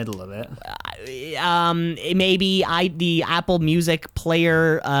into the middle of it. Maybe the Apple Music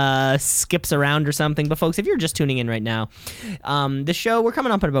player skips around or something. But folks, if you're just tuning in right now, the show, we're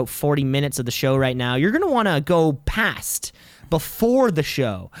coming up at about 40 minutes of the show right now. You're going to want to go past before the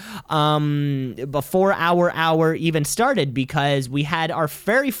show, before our hour even started, because we had our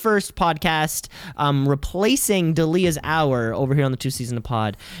very first podcast replacing Delia's Hour over here on the Two Season of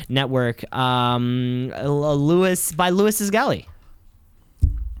Pod Network, Louis Gisgali.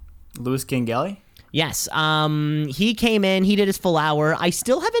 Louis Gingali? Yes. He came in, he did his full hour. We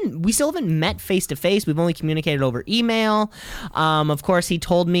still haven't met face to face. We've only communicated over email. Of course, he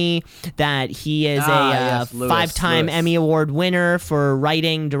told me that he is a five-time Emmy Award winner for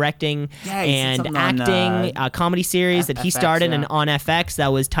writing, directing, and acting a comedy series that he started on FX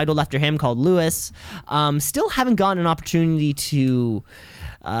that was titled after him called Lewis. Still haven't gotten an opportunity to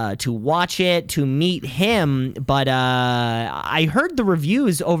watch it, to meet him, but I heard the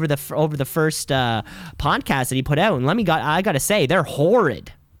reviews over the first podcast that he put out, and I gotta say, they're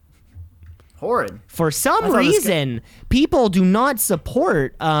horrid. Horrid. For some reason, people do not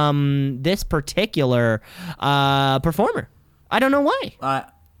support this particular performer. I don't know why.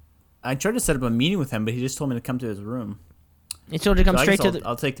 I tried to set up a meeting with him, but he just told me to come to his room. He told you to come straight to the.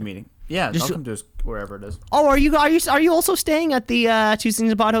 I'll take the meeting. Yeah, I'll come to his wherever it is. Oh, are you also staying at the Two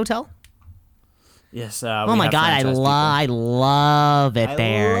Seasons Pod Hotel? Yes. Oh my God, I love it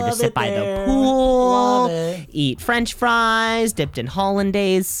there. Just sit by the pool, eat French fries dipped in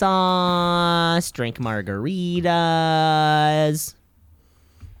hollandaise sauce, drink margaritas.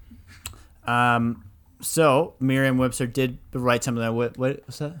 So Merriam-Webster did write something. What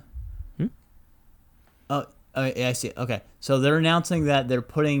was that? Oh, yeah, I see. Okay, so they're announcing that they're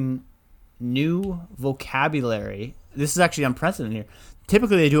putting new vocabulary. This is actually unprecedented here.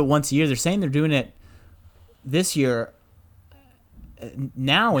 Typically, they do it once a year. They're saying they're doing it this year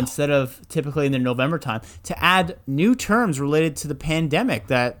now instead of typically in the November time to add new terms related to the pandemic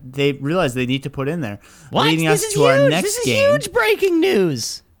that they realize they need to put in there. What? Leading us to our next game. This is huge breaking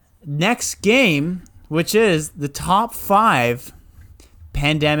news. Next game, which is the top 5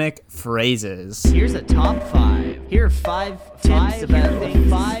 pandemic phrases. Here's a top 5. Here are 5 tips about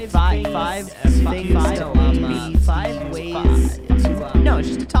things. 5 ways to. No, it's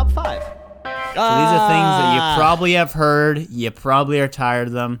just a top 5. So these are things that you probably have heard. You probably are tired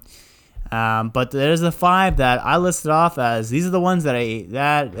of them. But there's the 5 that I listed off as these are the ones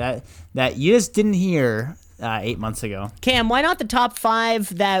that that you just didn't hear 8 months ago. Cam, why not the top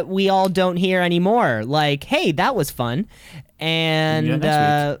 5 that we all don't hear anymore? Like, hey, that was fun. And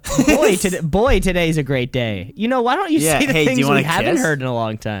boy, today's a great day. You know, why don't you say the things we haven't heard in a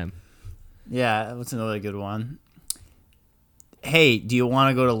long time? Yeah, what's another good one? Hey, do you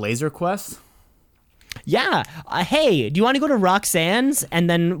want to go to Laser Quest? Yeah. Hey, do you want to go to Roxanne's and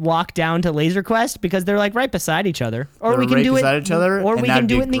then walk down to Laser Quest because they're like right beside each other, or we can do it, or we can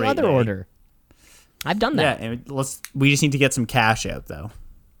do it in the other order. I've done that. Yeah, and we just need to get some cash out though.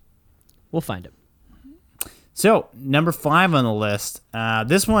 We'll find it. So number 5 on the list.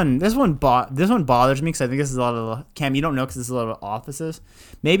 This one bothers me because I think this is a lot of Cam. You don't know because this is a lot of offices.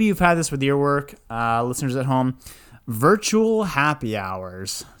 Maybe you've had this with your work, listeners at home. Virtual happy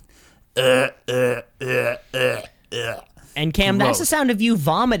hours. And Cam, that's the sound of you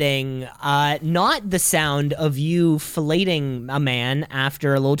vomiting, not the sound of you filleting a man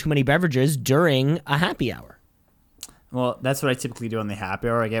after a little too many beverages during a happy hour. Well, that's what I typically do on the happy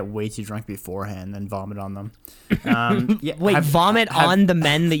hour. I get way too drunk beforehand and then vomit on them. Vomit on the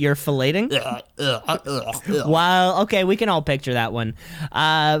men that you're filleting? Wow. Okay, we can all picture that one.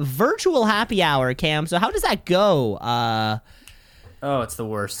 Virtual happy hour, Cam. So how does that go? Oh, it's the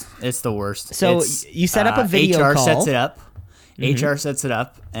worst. It's the worst. So you set up a video HR call. sets it up. HR sets it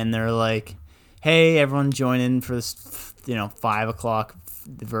up, and they're like, hey, everyone join in for this, 5 o'clock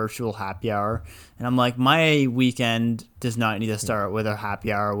virtual happy hour. And I'm like, my weekend does not need to start with a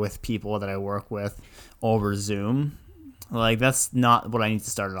happy hour with people that I work with over Zoom. Like, that's not what I need to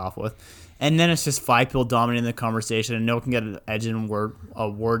start it off with. And then it's just 5 people dominating the conversation, and no one can get a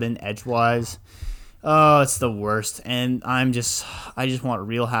word in edgewise. Oh, it's the worst. And I just want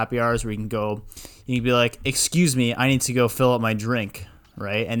real happy hours where you can be like, excuse me, I need to go fill up my drink,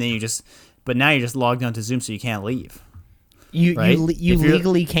 right? And then but now you're just logged onto Zoom, so you can't leave. You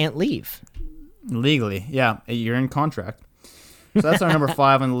legally can't leave. Legally, yeah. You're in contract. So that's our number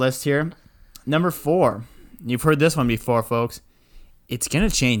 5 on the list here. Number 4. You've heard this one before, folks. It's going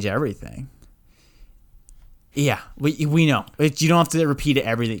to change everything. Yeah, we know. You don't have to repeat it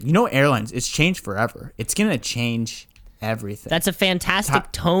everything. Airlines, it's changed forever. It's going to change everything. That's a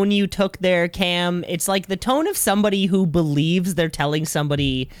fantastic tone you took there, Cam. It's like the tone of somebody who believes they're telling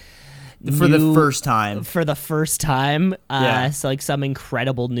somebody for the first time. It's like some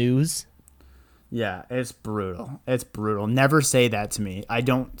incredible news. Yeah, it's brutal. It's brutal. Never say that to me.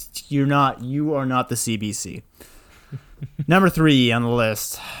 You are not the CBC. Number 3 on the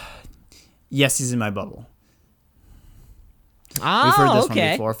list. Yes, he's in my bubble. Oh, we've heard this one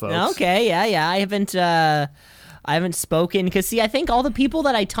before, folks. Okay, yeah. I haven't spoken because I think all the people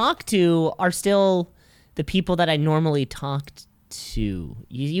that I talk to are still the people that I normally talk to?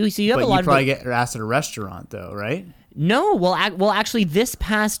 So you have But a lot you of probably get asked at a restaurant, though, right? No, well, actually, this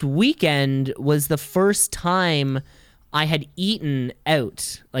past weekend was the first time I had eaten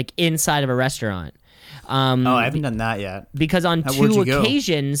out, like inside of a restaurant. I haven't done that yet. Because on Where'd two you go?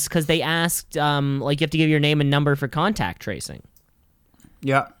 occasions, because they asked, like you have to give your name and number for contact tracing.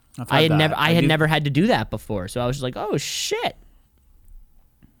 Yeah, I had never. never had to do that before, so I was just like, oh shit.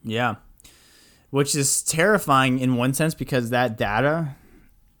 Yeah, which is terrifying in one sense because that data,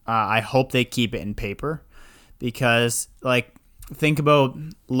 I hope they keep it in paper, because like think about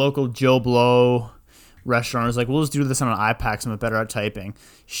local Joe Blow restaurants, like we'll just do this on an iPad 'cause I'm better at typing.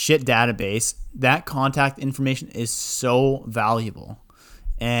 Shit database. That contact information is so valuable,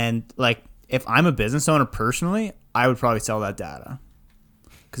 and like if I'm a business owner personally, I would probably sell that data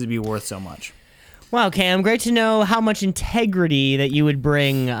because it'd be worth so much. Wow, Cam, great to know how much integrity that you would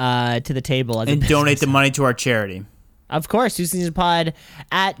bring to the table as a And business. donate the money to our charity. Of course, Two Seasons Pod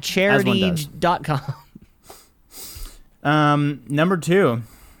at charity.com. Number 2,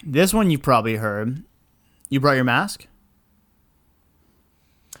 this one you've probably heard. You brought your mask?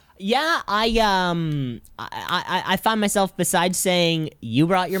 Yeah, I find myself, besides saying you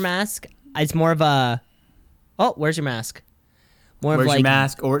brought your mask, it's more of a, oh, where's your mask? More Where's of like, your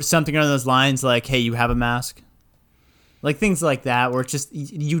mask? Or something along those lines, like, hey, you have a mask? Like things like that, where it's just,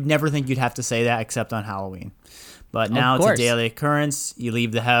 you'd never think you'd have to say that except on Halloween. But now it's a course. daily occurrence. You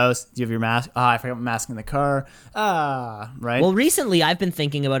leave the house. Do you have your mask? I forgot my mask in the car. Right? Well, recently I've been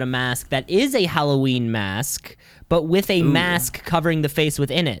thinking about a mask that is a Halloween mask, but with a mask covering the face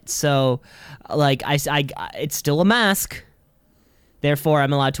within it. So, like, it's still a mask. Therefore,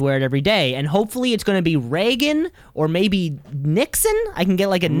 I'm allowed to wear it every day. And hopefully it's going to be Reagan or maybe Nixon. I can get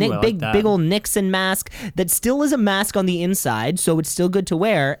like a I like that. big old Nixon mask that still is a mask on the inside, so it's still good to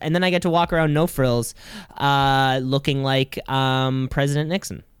wear. And then I get to walk around no frills looking like President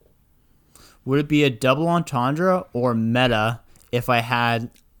Nixon. Would it be a double entendre or meta if I had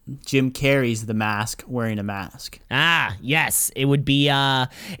Jim Carrey's The Mask wearing a mask? Ah, yes, it would be.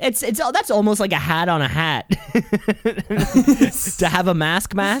 That's almost like a hat on a hat to have a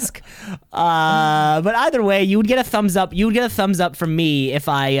mask. But either way, you would get a thumbs up. You would get a thumbs up from me if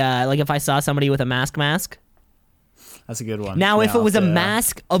I saw somebody with a mask. That's a good one. Now, Yeah, if it was I'll a say that.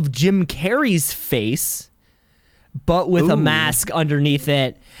 mask of Jim Carrey's face, but with a Ooh. mask underneath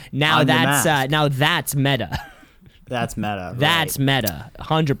it, now On the that's mask. now that's meta. That's meta. That's right. meta,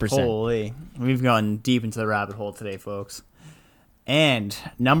 100%. Holy. We've gone deep into the rabbit hole today, folks. And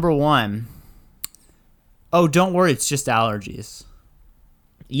number 1. Oh, don't worry, it's just allergies.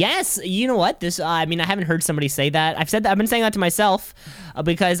 Yes, you know what? This, I mean, I haven't heard somebody say that. I've been saying that to myself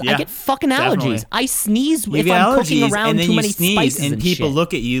because I Yeah, get fucking allergies. definitely. I sneeze You if get I'm cooking allergies, around and then too you many sneeze, spices and people shit.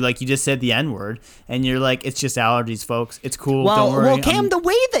 look at you like you just said the N-word, and you're like, it's just allergies, folks. It's cool. Well, don't worry. well, Cam, the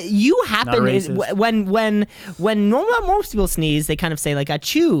way that you happen is racist. when most people sneeze, they kind of say like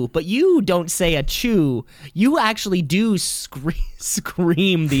achoo, but you don't say achoo. You actually do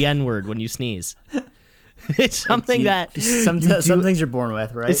scream the N-word when you sneeze. It's something that some things you're born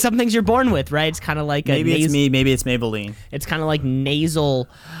with, right? it's some things you're born with, right? It's kind of like Maybe a it's me. Maybe it's Maybelline. It's kind of like nasal,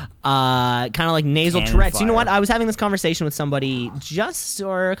 Cannon Tourette's. You know fire. what? I was having this conversation with somebody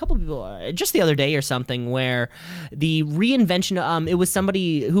a couple of people, just the other day or something, where the reinvention. It was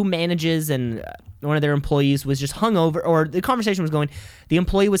somebody who manages, and one of their employees was just hungover, or the conversation was going. The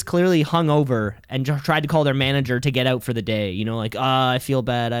employee was clearly hungover and tried to call their manager to get out for the day. You know, like, I feel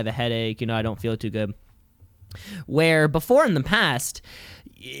bad. I have a headache. You know, I don't feel too good. Where before in the past,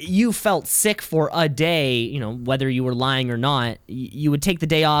 you felt sick for a day, you know, whether you were lying or not, you would take the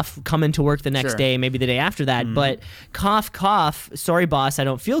day off, come into work the next Sure. day, maybe the day after that. But cough, sorry, boss, I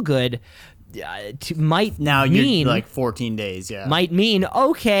don't feel good, might Now mean you're like 14 days, yeah. might mean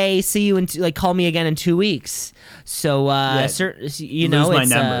okay, see you in call me again in 2 weeks. So you know, lose my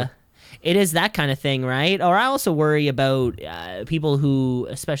it's number. it is that kind of thing, right? Or I also worry about people who,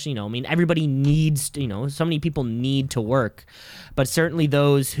 especially, you know, I mean, everybody needs, you know, so many people need to work, but certainly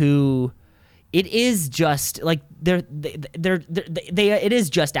those who, it is just like it is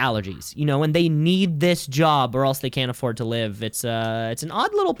just allergies, you know, and they need this job or else they can't afford to live. It's an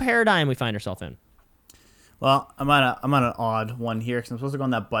odd little paradigm we find ourselves in. Well, I'm on an odd one here because I'm supposed to go on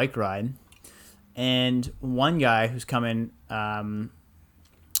that bike ride, and one guy who's coming,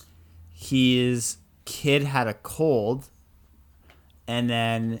 his kid had a cold, and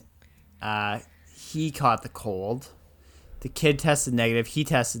then he caught the cold. The kid tested negative. He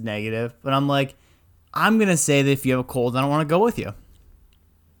tested negative. But I'm like, I'm gonna say that if you have a cold, I don't want to go with you.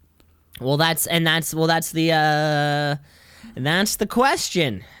 That's the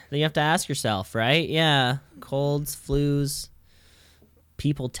question that you have to ask yourself, right? Yeah, colds, flus.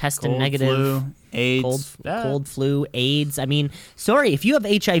 people testing Cold, negative. flu, AIDS. Cold flu, AIDS. I mean, sorry, if you have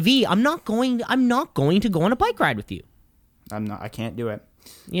HIV, I'm not going to go on a bike ride with you. I can't do it.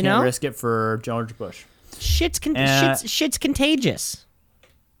 You Can't know? risk it for George Bush. Shit's contagious. Shit's contagious.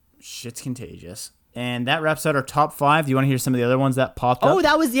 And that wraps out our top 5. Do you want to hear some of the other ones that popped up? Oh,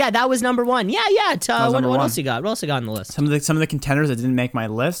 that was number 1. Yeah. was What number one. else you got? What else you got on the list? Some of the contenders that didn't make my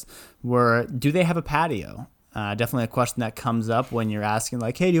list were, do they have a patio? Definitely a question that comes up when you're asking,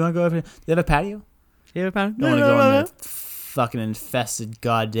 like, hey, do you want to go over? Do they have a patio? Don't want to go in the fucking infested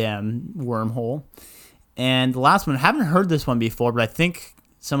goddamn wormhole. And the last one, I haven't heard this one before, but I think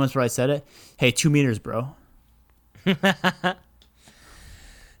someone's probably said it. Hey, 2 meters, bro.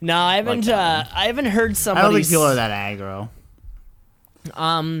 No, I haven't. I haven't heard I somebody. don't think people are that aggro.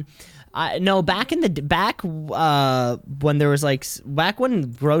 No, back when there was back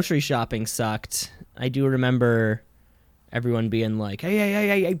when grocery shopping sucked. I do remember everyone being like,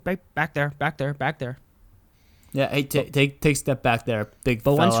 "Hey, back there." Yeah, hey, take a step back there, big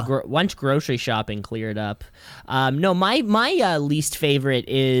But fella. once grocery shopping cleared up, no, my least favorite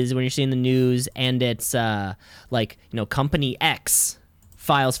is when you're seeing the news and it's Company X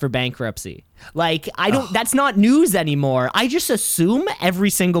files for bankruptcy. Like, that's not news anymore. I just assume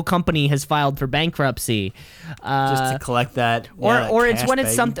every single company has filed for bankruptcy. Just to collect that. Or it's cash, when it's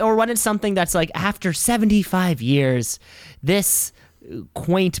baby. something, or when it's something that's like, after 75 years, this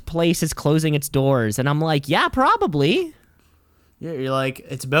quaint place is closing its doors, and I'm like, yeah, probably. Yeah, you're like,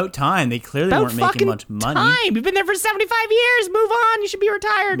 it's about time. They clearly About weren't making fucking much money. time. You've been there for 75 years. Move on. You should be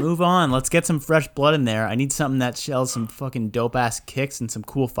retired. Move on. Let's get some fresh blood in there. I need something that shells some fucking dope ass kicks and some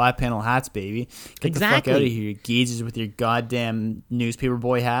cool 5-panel hats, baby. Get the fuck out of here, you geezers with your goddamn newspaper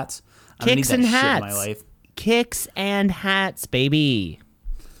boy hats. I don't need Kicks that and shit hats. in my life. Kicks and hats, baby.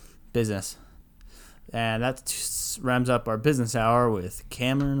 Business. And that rounds up our business hour with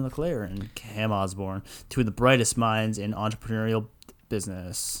Cameron LeClaire and Cam Osborne, two of the brightest minds in entrepreneurial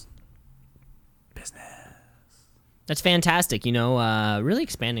business. That's fantastic. Really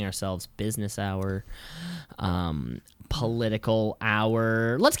expanding ourselves. Business hour, political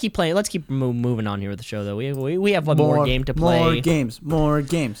hour. Let's keep playing. Let's keep moving on here with the show, though. We have one more game to play. More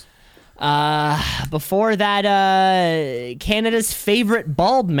games. Before that, Canada's favorite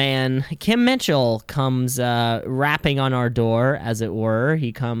bald man, Kim Mitchell, comes rapping on our door, as it were.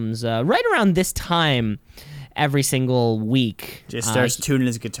 He comes right around this time every single week. Just starts tuning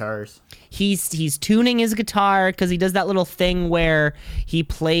his guitars. He's tuning his guitar because he does that little thing where he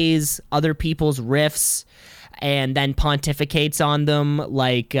plays other people's riffs and then pontificates on them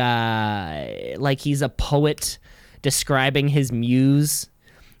like he's a poet describing his muse.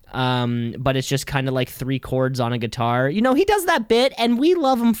 But it's just kind of like 3 chords on a guitar. He does that bit, and we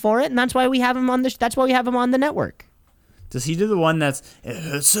love him for it, and that's why we have him on the network. Does he do the one that's "It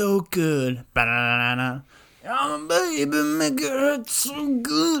hurts so good"? Ba-da-da-da-da. Oh, baby, make it hurt so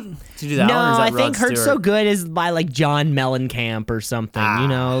good. Did you do that No, one? Or is that I Rod think "Hurt Stewart? So Good" is by like John Mellencamp or something.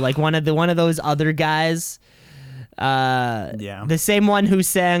 Like one of those other guys. Yeah. The same one who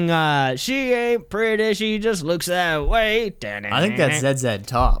sang "She Ain't Pretty, She Just Looks That Way." I think that's ZZ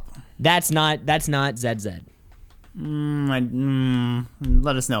Top. That's not ZZ. Let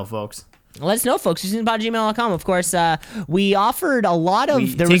us know, folks. Let us know, folks. TwoSeasonsPod@gmail.com. Of course, we offered a lot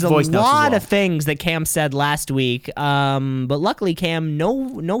of. There take was a voice notes as lot well. of things that Cam said last week, but luckily, Cam,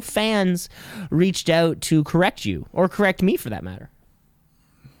 no fans reached out to correct you or correct me for that matter.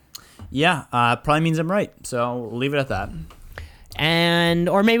 Yeah, probably means I'm right. So we'll leave it at that.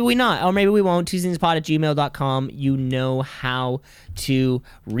 Or maybe we not, or maybe we won't. TwoSeasonsPod@gmail.com. You know how to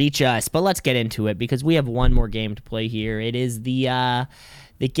reach us, but let's get into it because we have one more game to play here. It is the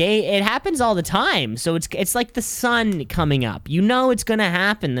game. It happens all the time, so it's like the sun coming up. It's gonna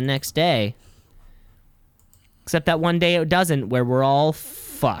happen the next day, except that one day it doesn't, where we're all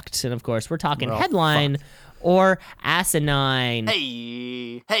fucked. And of course, we're talking We're all headline or asinine.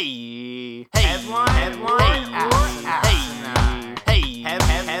 Hey, headline, headline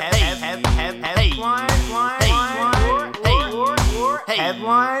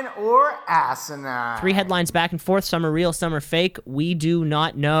or asinine. 3 headlines back and forth. Some are real, some are fake. We do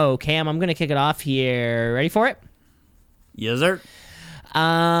not know. Cam, I'm gonna kick it off here. Ready for it? Yes, sir.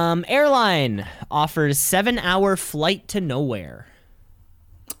 Airline offers 7-hour flight to nowhere.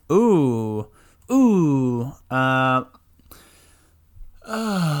 Ooh.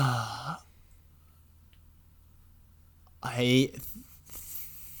 I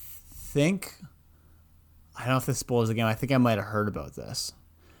think, I don't know if this spoils the game. I think I might have heard about this,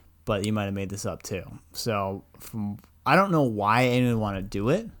 but you might have made this up too. So I don't know why anyone would want to do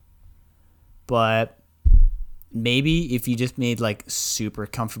it, but maybe if you just made like super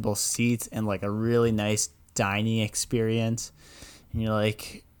comfortable seats and like a really nice dining experience, and you're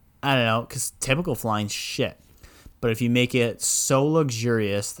like, I don't know, because typical flying shit. But if you make it so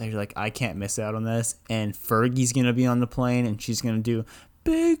luxurious that you're like, I can't miss out on this, and Fergie's going to be on the plane and she's going to do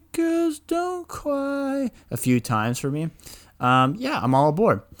Big Girls Don't Cry a few times for me, yeah, I'm all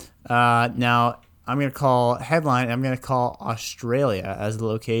aboard. Now, I'm going to call headline, and I'm going to call Australia as the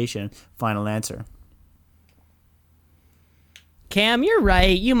location. Final answer. Cam, you're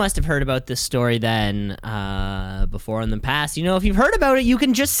right. You must have heard about this story then before in the past. You know, if you've heard about it, you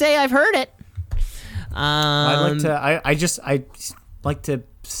can just say I've heard it. I'd like to. I like to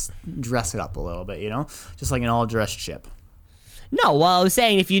dress it up a little bit, you know, just like an all dressed ship. No, well, I was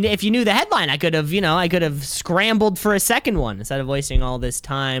saying if you knew the headline, I could have scrambled for a second one instead of wasting all this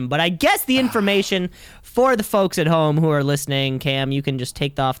time. But I guess the information for the folks at home who are listening, Cam, you can just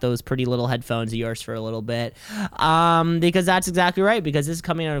take off those pretty little headphones of yours for a little bit, because that's exactly right. Because this is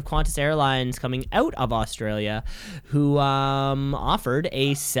coming out of Qantas Airlines, coming out of Australia, who offered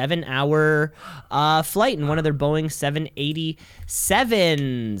a 7-hour flight in one of their Boeing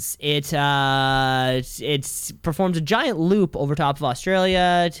 787s. It performs a giant loop over top of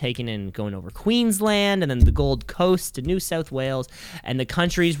Australia, going over Queensland and then the Gold Coast to New South Wales and the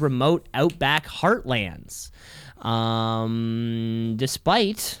country's remote outback heartlands.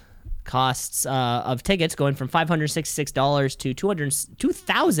 Despite costs of tickets going from $566 to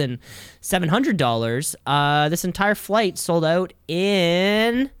 $2,700, this entire flight sold out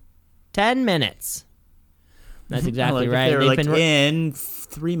in 10 minutes. That's exactly right. They were like in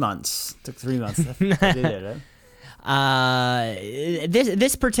 3 months. Took 3 months. They did it.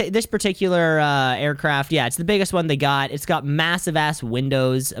 This particular aircraft, yeah, it's the biggest one they got. It's got massive ass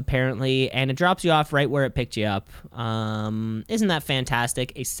windows apparently, and it drops you off right where it picked you up. Isn't that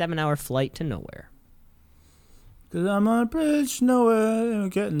fantastic? A 7-hour flight to nowhere. 'Cause I'm on a bridge nowhere,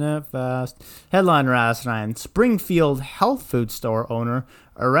 getting there fast. Headline last night: Springfield health food store owner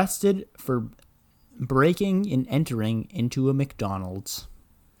arrested for breaking and entering into a McDonald's.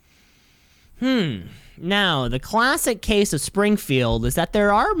 Now, the classic case of Springfield is that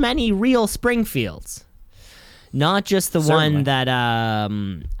there are many real Springfields. Not just the Certainly. one that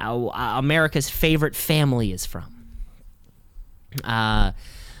America's favorite family is from.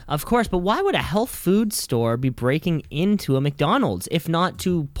 Of course, but why would a health food store be breaking into a McDonald's if not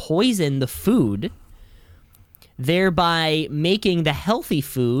to poison the food, thereby making the healthy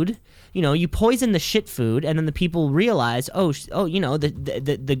food... You know, you poison the shit food, and then the people realize,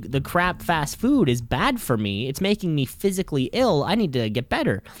 the crap fast food is bad for me. It's making me physically ill. I need to get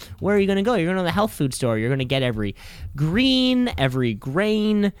better. Where are you going to go? You're going to the health food store. You're going to get every green, every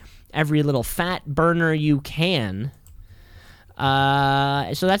grain, every little fat burner you can.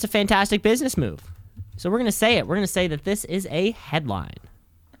 So that's a fantastic business move. So we're going to say it. We're going to say that this is a headline.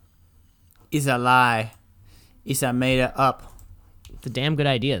 It's a lie. It's a made it up. It's a damn good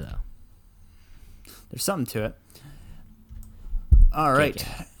idea, though. There's something to it. All right.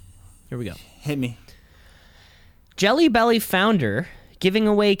 Okay. Here we go. Hit me. Jelly Belly founder giving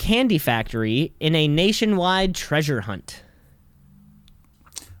away candy factory in a nationwide treasure hunt.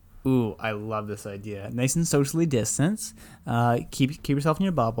 Ooh, I love this idea. Nice and socially distanced. Keep yourself in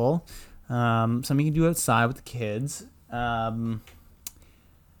your bubble. Something you can do outside with the kids. I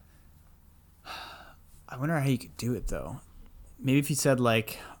wonder how you could do it, though. Maybe if you said,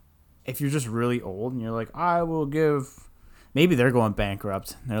 like... If you're just really old and you're like, I will give... Maybe they're going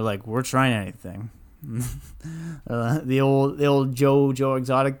bankrupt. They're like, we're trying anything. The old Joe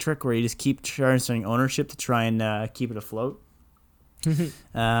Exotic trick where you just keep transferring ownership to try and keep it afloat.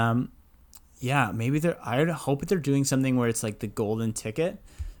 Yeah, maybe I hope that they're doing something where it's like the golden ticket,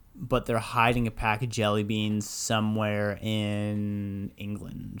 but they're hiding a pack of jelly beans somewhere in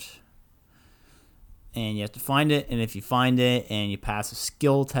England. And you have to find it, and if you find it and you pass a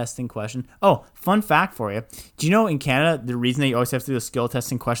skill testing question... Oh, fun fact for you. Do you know in Canada, the reason that you always have to do the skill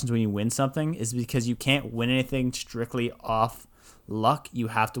testing questions when you win something is because you can't win anything strictly off luck. You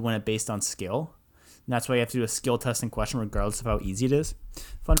have to win it based on skill. And that's why you have to do a skill testing question regardless of how easy it is.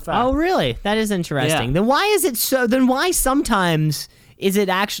 Fun fact. Oh, really? That is interesting. Yeah. Then why is it so... Then why sometimes is it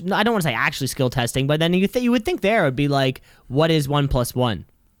actually... I don't want to say actually skill testing, but then you would think there would be like, what is 1 + 1?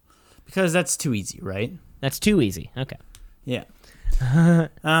 Because that's too easy, right? That's too easy. Okay. Yeah.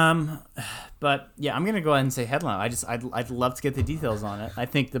 But yeah, I'm gonna go ahead and say headline. I'd love to get the details on it. I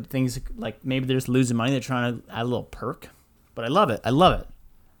think the things like maybe they're just losing money. They're trying to add a little perk, but I love it.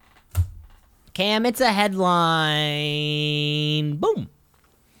 Cam, it's a headline. Boom.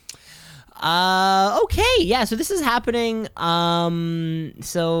 Okay, yeah, so this is happening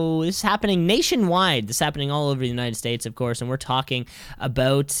this is happening nationwide. This is happening all over the United States, of course, and we're talking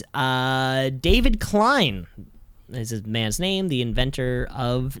about David Klein. Is his man's name, the inventor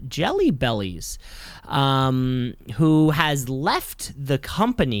of Jelly Bellies, who has left the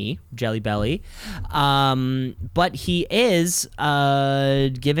company, Jelly Belly, but he is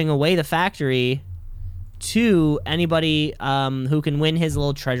giving away the factory to anybody who can win his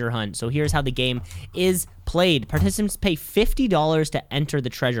little treasure hunt. So here's how the game is played. Participants pay $50 to enter the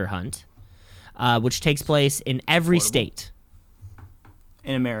treasure hunt, which takes place in every state.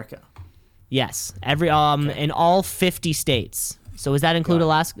 In America. Yes, in all 50 states. So does that include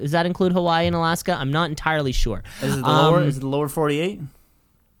Alaska? Does that include Hawaii and Alaska? I'm not entirely sure. Is it the lower 48?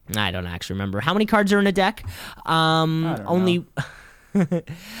 I don't actually remember. How many cards are in a deck? Only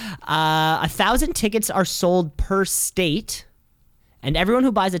 1,000 tickets are sold per state, and everyone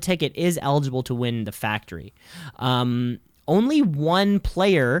who buys a ticket is eligible to win the factory. Only one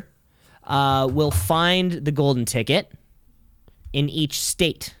player will find the golden ticket in each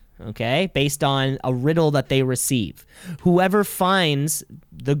state. Okay, based on a riddle that they receive. Whoever finds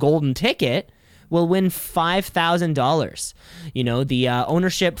the golden ticket will win $5,000. You know, the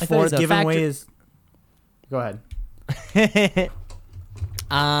ownership for the factory is. Go ahead.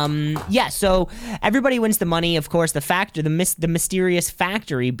 Yeah, so everybody wins the money. Of course, the mysterious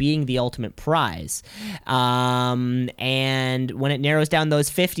factory being the ultimate prize. And when it narrows down those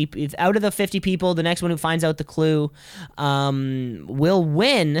 50, out of the 50 people, the next one who finds out the clue will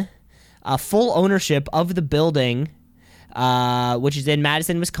win full ownership of the building, which is in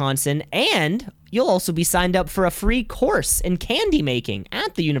Madison, Wisconsin, and you'll also be signed up for a free course in candy making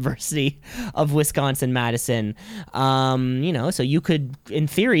at the University of Wisconsin-Madison. So you could, in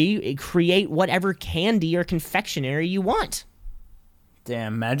theory, create whatever candy or confectionery you want.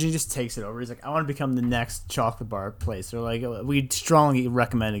 Damn, imagine he just takes it over. He's like, I want to become the next chocolate bar place. They're like, we strongly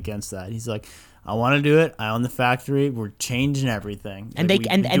recommend against that. He's like, I want to do it. I own the factory. We're changing everything. And like,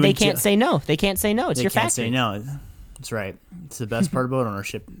 they can't say no. They can't say no. It's your factory. They can't say no. That's right. It's the best part about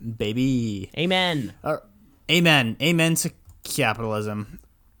ownership, baby. Amen. Amen. Amen to capitalism.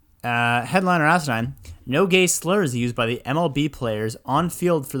 Headliner asinine. No gay slurs used by the MLB players on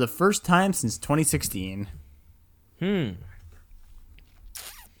field for the first time since 2016.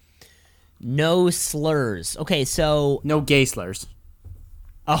 No slurs. Okay, so... No gay slurs.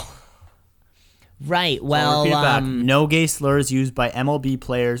 Oh. Right, well... repeat it back. No gay slurs used by MLB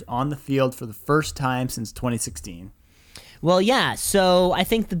players on the field for the first time since 2016. Well, yeah, so I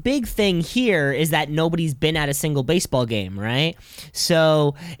think the big thing here is that nobody's been at a single baseball game, right?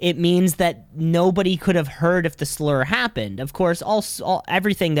 So it means that nobody could have heard if the slur happened. Of course,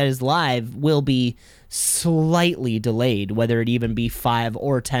 everything that is live will be slightly delayed, whether it even be 5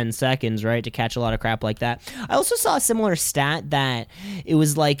 or 10 seconds, right, to catch a lot of crap like that. I also saw a similar stat that it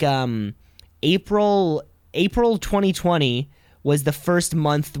was like April 2020 was the first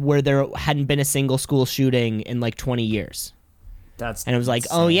month where there hadn't been a single school shooting in like 20 years. And it was like,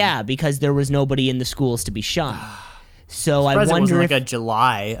 insane. Oh yeah, because there was nobody in the schools to be shot. So I wonder it wasn't like a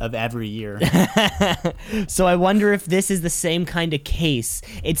July of every year. So I wonder if this is the same kind of case.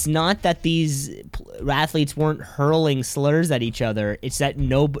 It's not that these athletes weren't hurling slurs at each other. It's that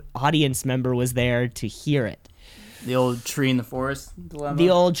no audience member was there to hear it. The old tree in the forest dilemma.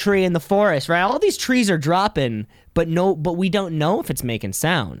 The old tree in the forest, right? All these trees are dropping, but we don't know if it's making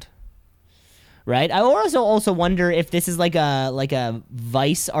sound. Right? I also wonder if this is like a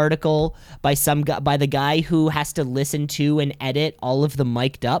Vice article by the guy who has to listen to and edit all of the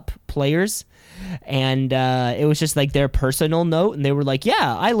mic'd up players, and it was just like their personal note, and they were like,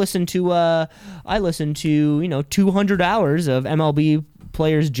 "Yeah, I listened to 200 hours of MLB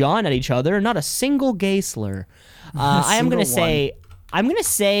players jawing at each other, and not a single gay slur." I'm gonna say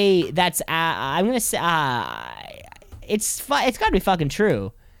it's got to be fucking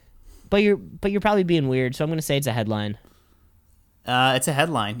true. But you're probably being weird, so I'm gonna say it's a headline. It's a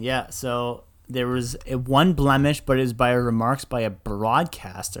headline, yeah. So there was one blemish, but it was by remarks by a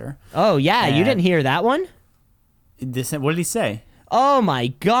broadcaster. Oh yeah, you didn't hear that one? What did he say? Oh my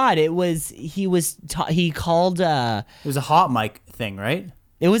God! He called. It was a hot mic thing, right?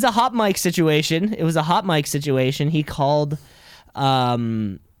 It was a hot mic situation. He called,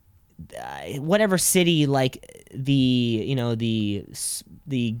 whatever city, like the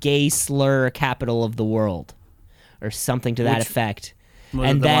gay slur capital of the world, or something to that effect.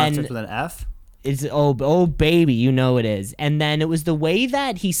 And then with an F. It's oh baby, you know it is. And then it was the way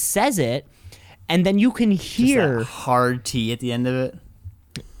that he says it, and then you can hear just that hard T at the end of it.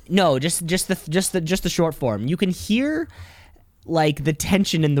 No, just the short form. You can hear like the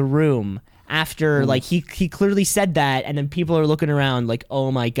tension in the room after like he clearly said that, and then people are looking around like,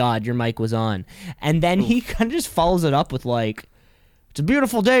 oh my god, your mic was on, and then he kind of just follows it up with like, it's a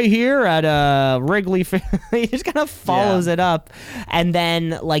beautiful day here at Wrigley. He just kind of follows it up, and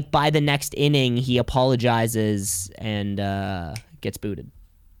then like by the next inning, he apologizes and gets booted.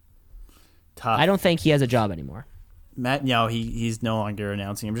 Tough. I don't think he has a job anymore. Matt, no, he's no longer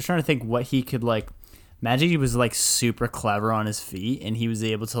announcing. I'm just trying to think what he could like. Imagine he was like super clever on his feet, and he was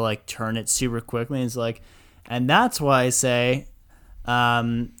able to like turn it super quickly. And it's like, and that's why I say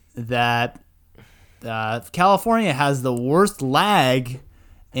that. California has the worst lag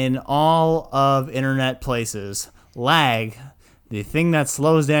in all of internet places. Lag. The thing that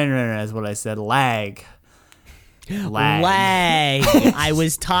slows down your internet is what I said. Lag. I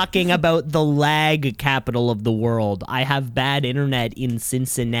was talking about the lag capital of the world. I have bad internet in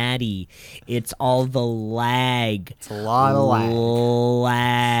Cincinnati. It's all the lag. It's a lot of lag.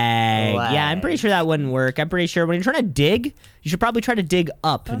 Lag. Yeah, I'm pretty sure that wouldn't work. I'm pretty sure when you're trying to dig, you should probably try to dig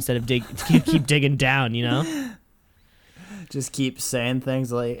up instead of keep digging down, you know? Just keep saying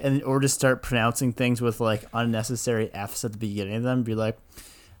things like, or just start pronouncing things with like unnecessary F's at the beginning of them. Be like,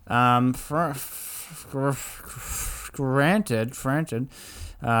 granted,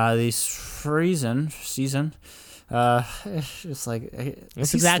 the season. It's like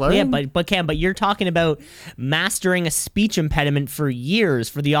that's exactly it. But Cam, you're talking about mastering a speech impediment for years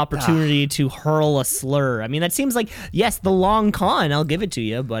for the opportunity to hurl a slur. I mean, that seems like, yes, the long con. I'll give it to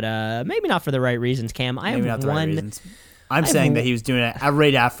you, but maybe not for the right reasons, Cam. I'm saying that he was doing it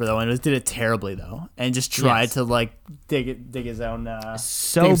right after though, and did it terribly though, and just tried to like dig his own dig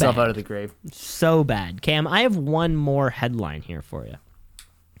himself out of the grave. So bad, Cam. I have one more headline here for you.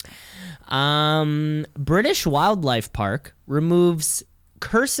 British Wildlife Park removes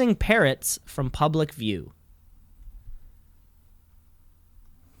cursing parrots from public view.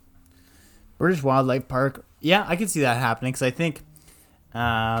 British Wildlife Park, yeah, I can see that happening because I think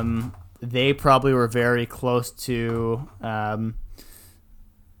they probably were very close to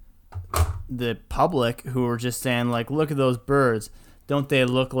the public who were just saying, like, look at those birds. Don't they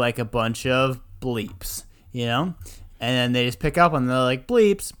look like a bunch of bleeps, you know? And then they just pick up and they're like,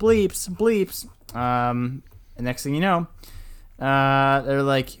 bleeps, bleeps, bleeps. And next thing you know, they're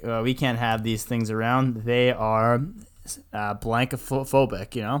like, we can't have these things around. They are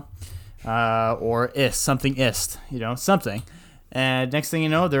blankophobic, you know? Or something, you know, something. And next thing you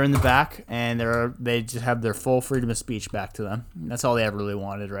know, they're in the back, and they just have their full freedom of speech back to them. That's all they ever really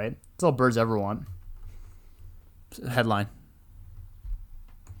wanted, right? That's all birds ever want. Headline.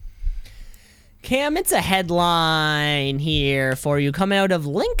 Cam, it's a headline here for you coming out of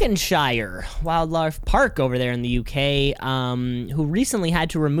Lincolnshire Wildlife Park over there in the UK, who recently had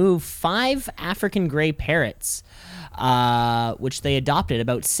to remove 5 African grey parrots, which they adopted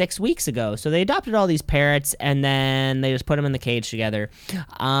about 6 weeks ago. So they adopted all these parrots, and then they just put them in the cage together.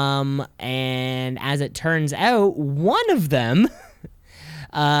 And as it turns out, one of them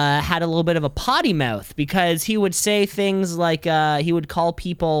had a little bit of a potty mouth because he would say things like, he would call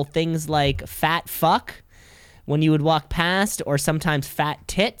people things like fat fuck when you would walk past, or sometimes fat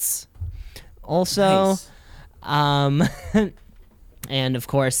tits also. Nice. And of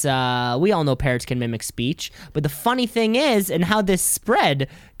course, we all know parrots can mimic speech, but the funny thing is, and how this spread,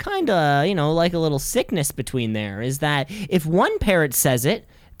 kind of, you know, like a little sickness between there, is that if one parrot says it,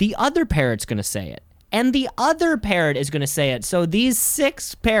 the other parrot's going to say it. And the other parrot is going to say it. So these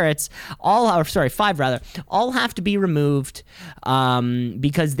 5 parrots, all have to be removed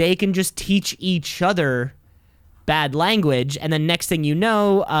because they can just teach each other bad language. And then next thing you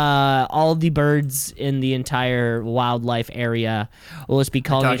know, all the birds in the entire wildlife area will just be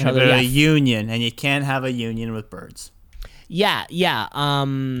calling each other. A union, and you can't have a union with birds. Yeah.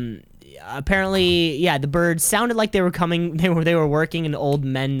 Apparently, the birds sounded like they were coming. They were working in an old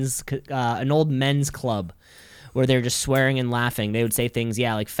men's club, where they were just swearing and laughing. They would say things,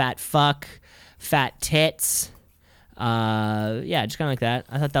 like fat fuck, fat tits, just kind of like that.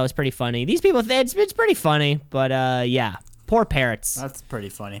 I thought that was pretty funny. These people, it's pretty funny, but poor parrots. That's pretty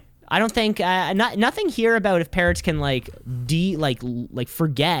funny. I don't think nothing here about if parrots can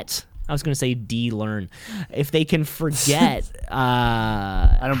forget. I was going to say de-learn. If they can forget.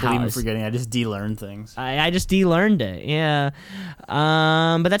 I don't believe in forgetting. I just de-learn things. I just de-learned it, yeah.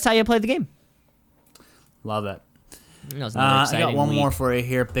 But that's how you play the game. Love it. I got one more for you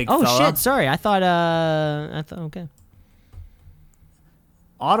here, big fella. Oh, shit, sorry. I thought, okay.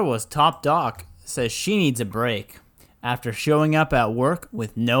 Ottawa's top doc says she needs a break after showing up at work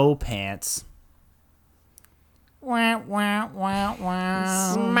with no pants. Wah, wah, wah,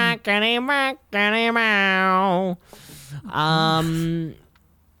 wah. Smackety, mackety, mow.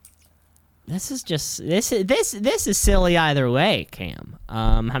 This is just this is silly either way, Cam.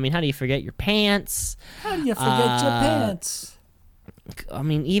 I mean, how do you forget your pants? How do you forget your pants? I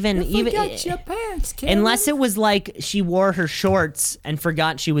mean, even Forget your pants, Cameron. unless it was like she wore her shorts and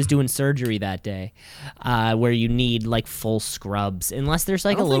forgot she was doing surgery that day, where you need like full scrubs. Unless there's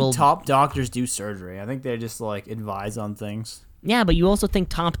like I don't a little think top doctors do surgery. I think they just like advise on things. Yeah, but you also think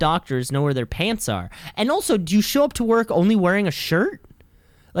top doctors know where their pants are. And also, do you show up to work only wearing a shirt?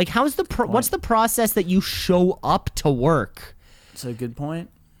 Like, how's what's the process that you show up to work That's a good point.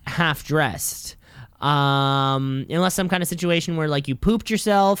 half dressed? Unless some kind of situation where like you pooped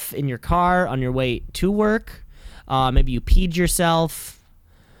yourself in your car on your way to work, maybe you peed yourself.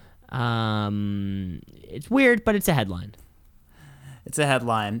 It's weird, but it's a headline. It's a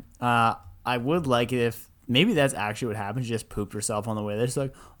headline. I would like it if maybe that's actually what happened. She just pooped herself on the way there. It's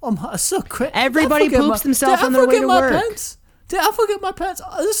like, oh my, so quick. Everybody poops themselves on their way to work. Pants? Did I forget my pants?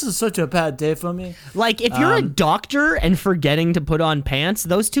 Oh, this is such a bad day for me. Like, if you're a doctor and forgetting to put on pants,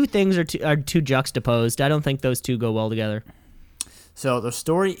 those two things are too juxtaposed. I don't think those two go well together. So the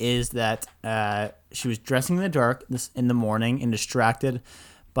story is that she was dressing in the dark in the morning and distracted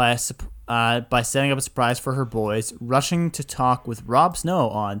by setting up a surprise for her boys, rushing to talk with Rob Snow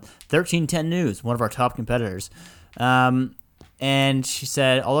on 1310 News, one of our top competitors. And she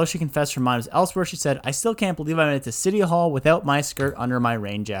said, although she confessed her mind was elsewhere, she said, I still can't believe I made it to City Hall without my skirt under my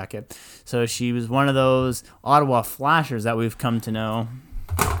rain jacket. So she was one of those Ottawa flashers that we've come to know.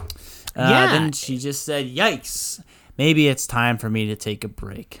 Then she just said, yikes, maybe it's time for me to take a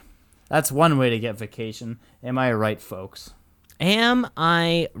break. That's one way to get vacation. Am I right, folks? Am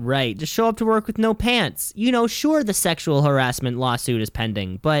I right? Just show up to work with no pants. You know, sure, the sexual harassment lawsuit is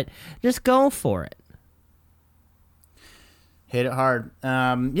pending, but just go for it. Hit it hard.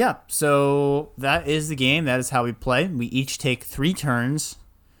 So that is the game. That is how we play. We each take 3 turns.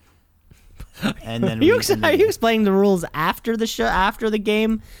 And then Are you explaining the rules after the show, after the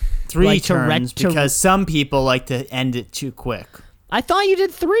game? 3 Like, turns because some people like to end it too quick. I thought you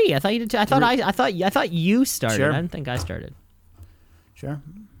did 3. I thought you did 2. I thought you started. Sure. I didn't think I started. Sure.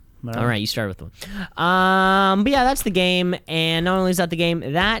 All right, you start with one. But yeah, that's the game. And not only is that the game,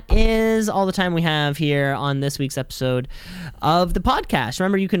 that is all the time we have here on this week's episode of the podcast.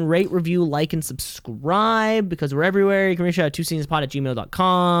 Remember, you can rate, review, like, and subscribe because we're everywhere. You can reach out at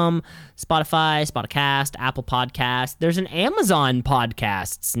twoseasonspod@gmail.com, Spotify, Spotifcast, Apple Podcast. There's an Amazon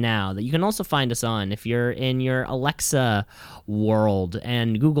Podcasts now that you can also find us on if you're in your Alexa world.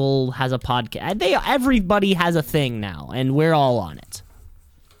 And Google has a podcast. Everybody has a thing now, and we're all on it.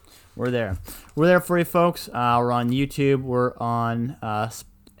 We're there. We're there for you, folks. We're on YouTube. We're on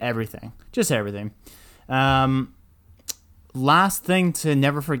everything. Just everything. Last thing to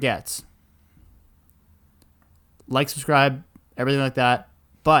never forget. Like, subscribe, everything like that.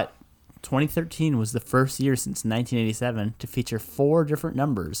 But 2013 was the first year since 1987 to feature 4 different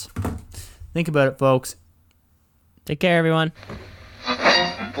numbers. Think about it, folks. Take care, everyone.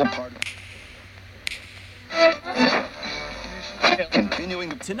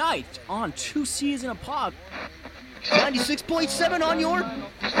 Continuing tonight on 2 C's in a Pod. 96.7 on your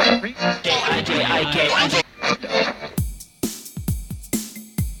J-I-J-I-K.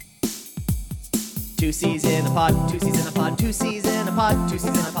 2 C's in a pod, 2 C's in a pod, 2 C's in a pod, 2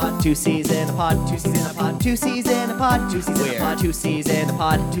 C's in a pod, 2 C's in a pod, 2 C's in a pod, 2 C's in a pod, 2 C's in a pod, 2 C's in a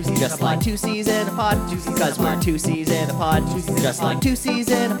pod, 2 C's just like 2 C's in a pod, 2 C's because we're 2 C's in a pod, 2 C's just like 2 C's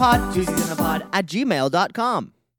in a pod, 2 C's in a pod at gmail.com.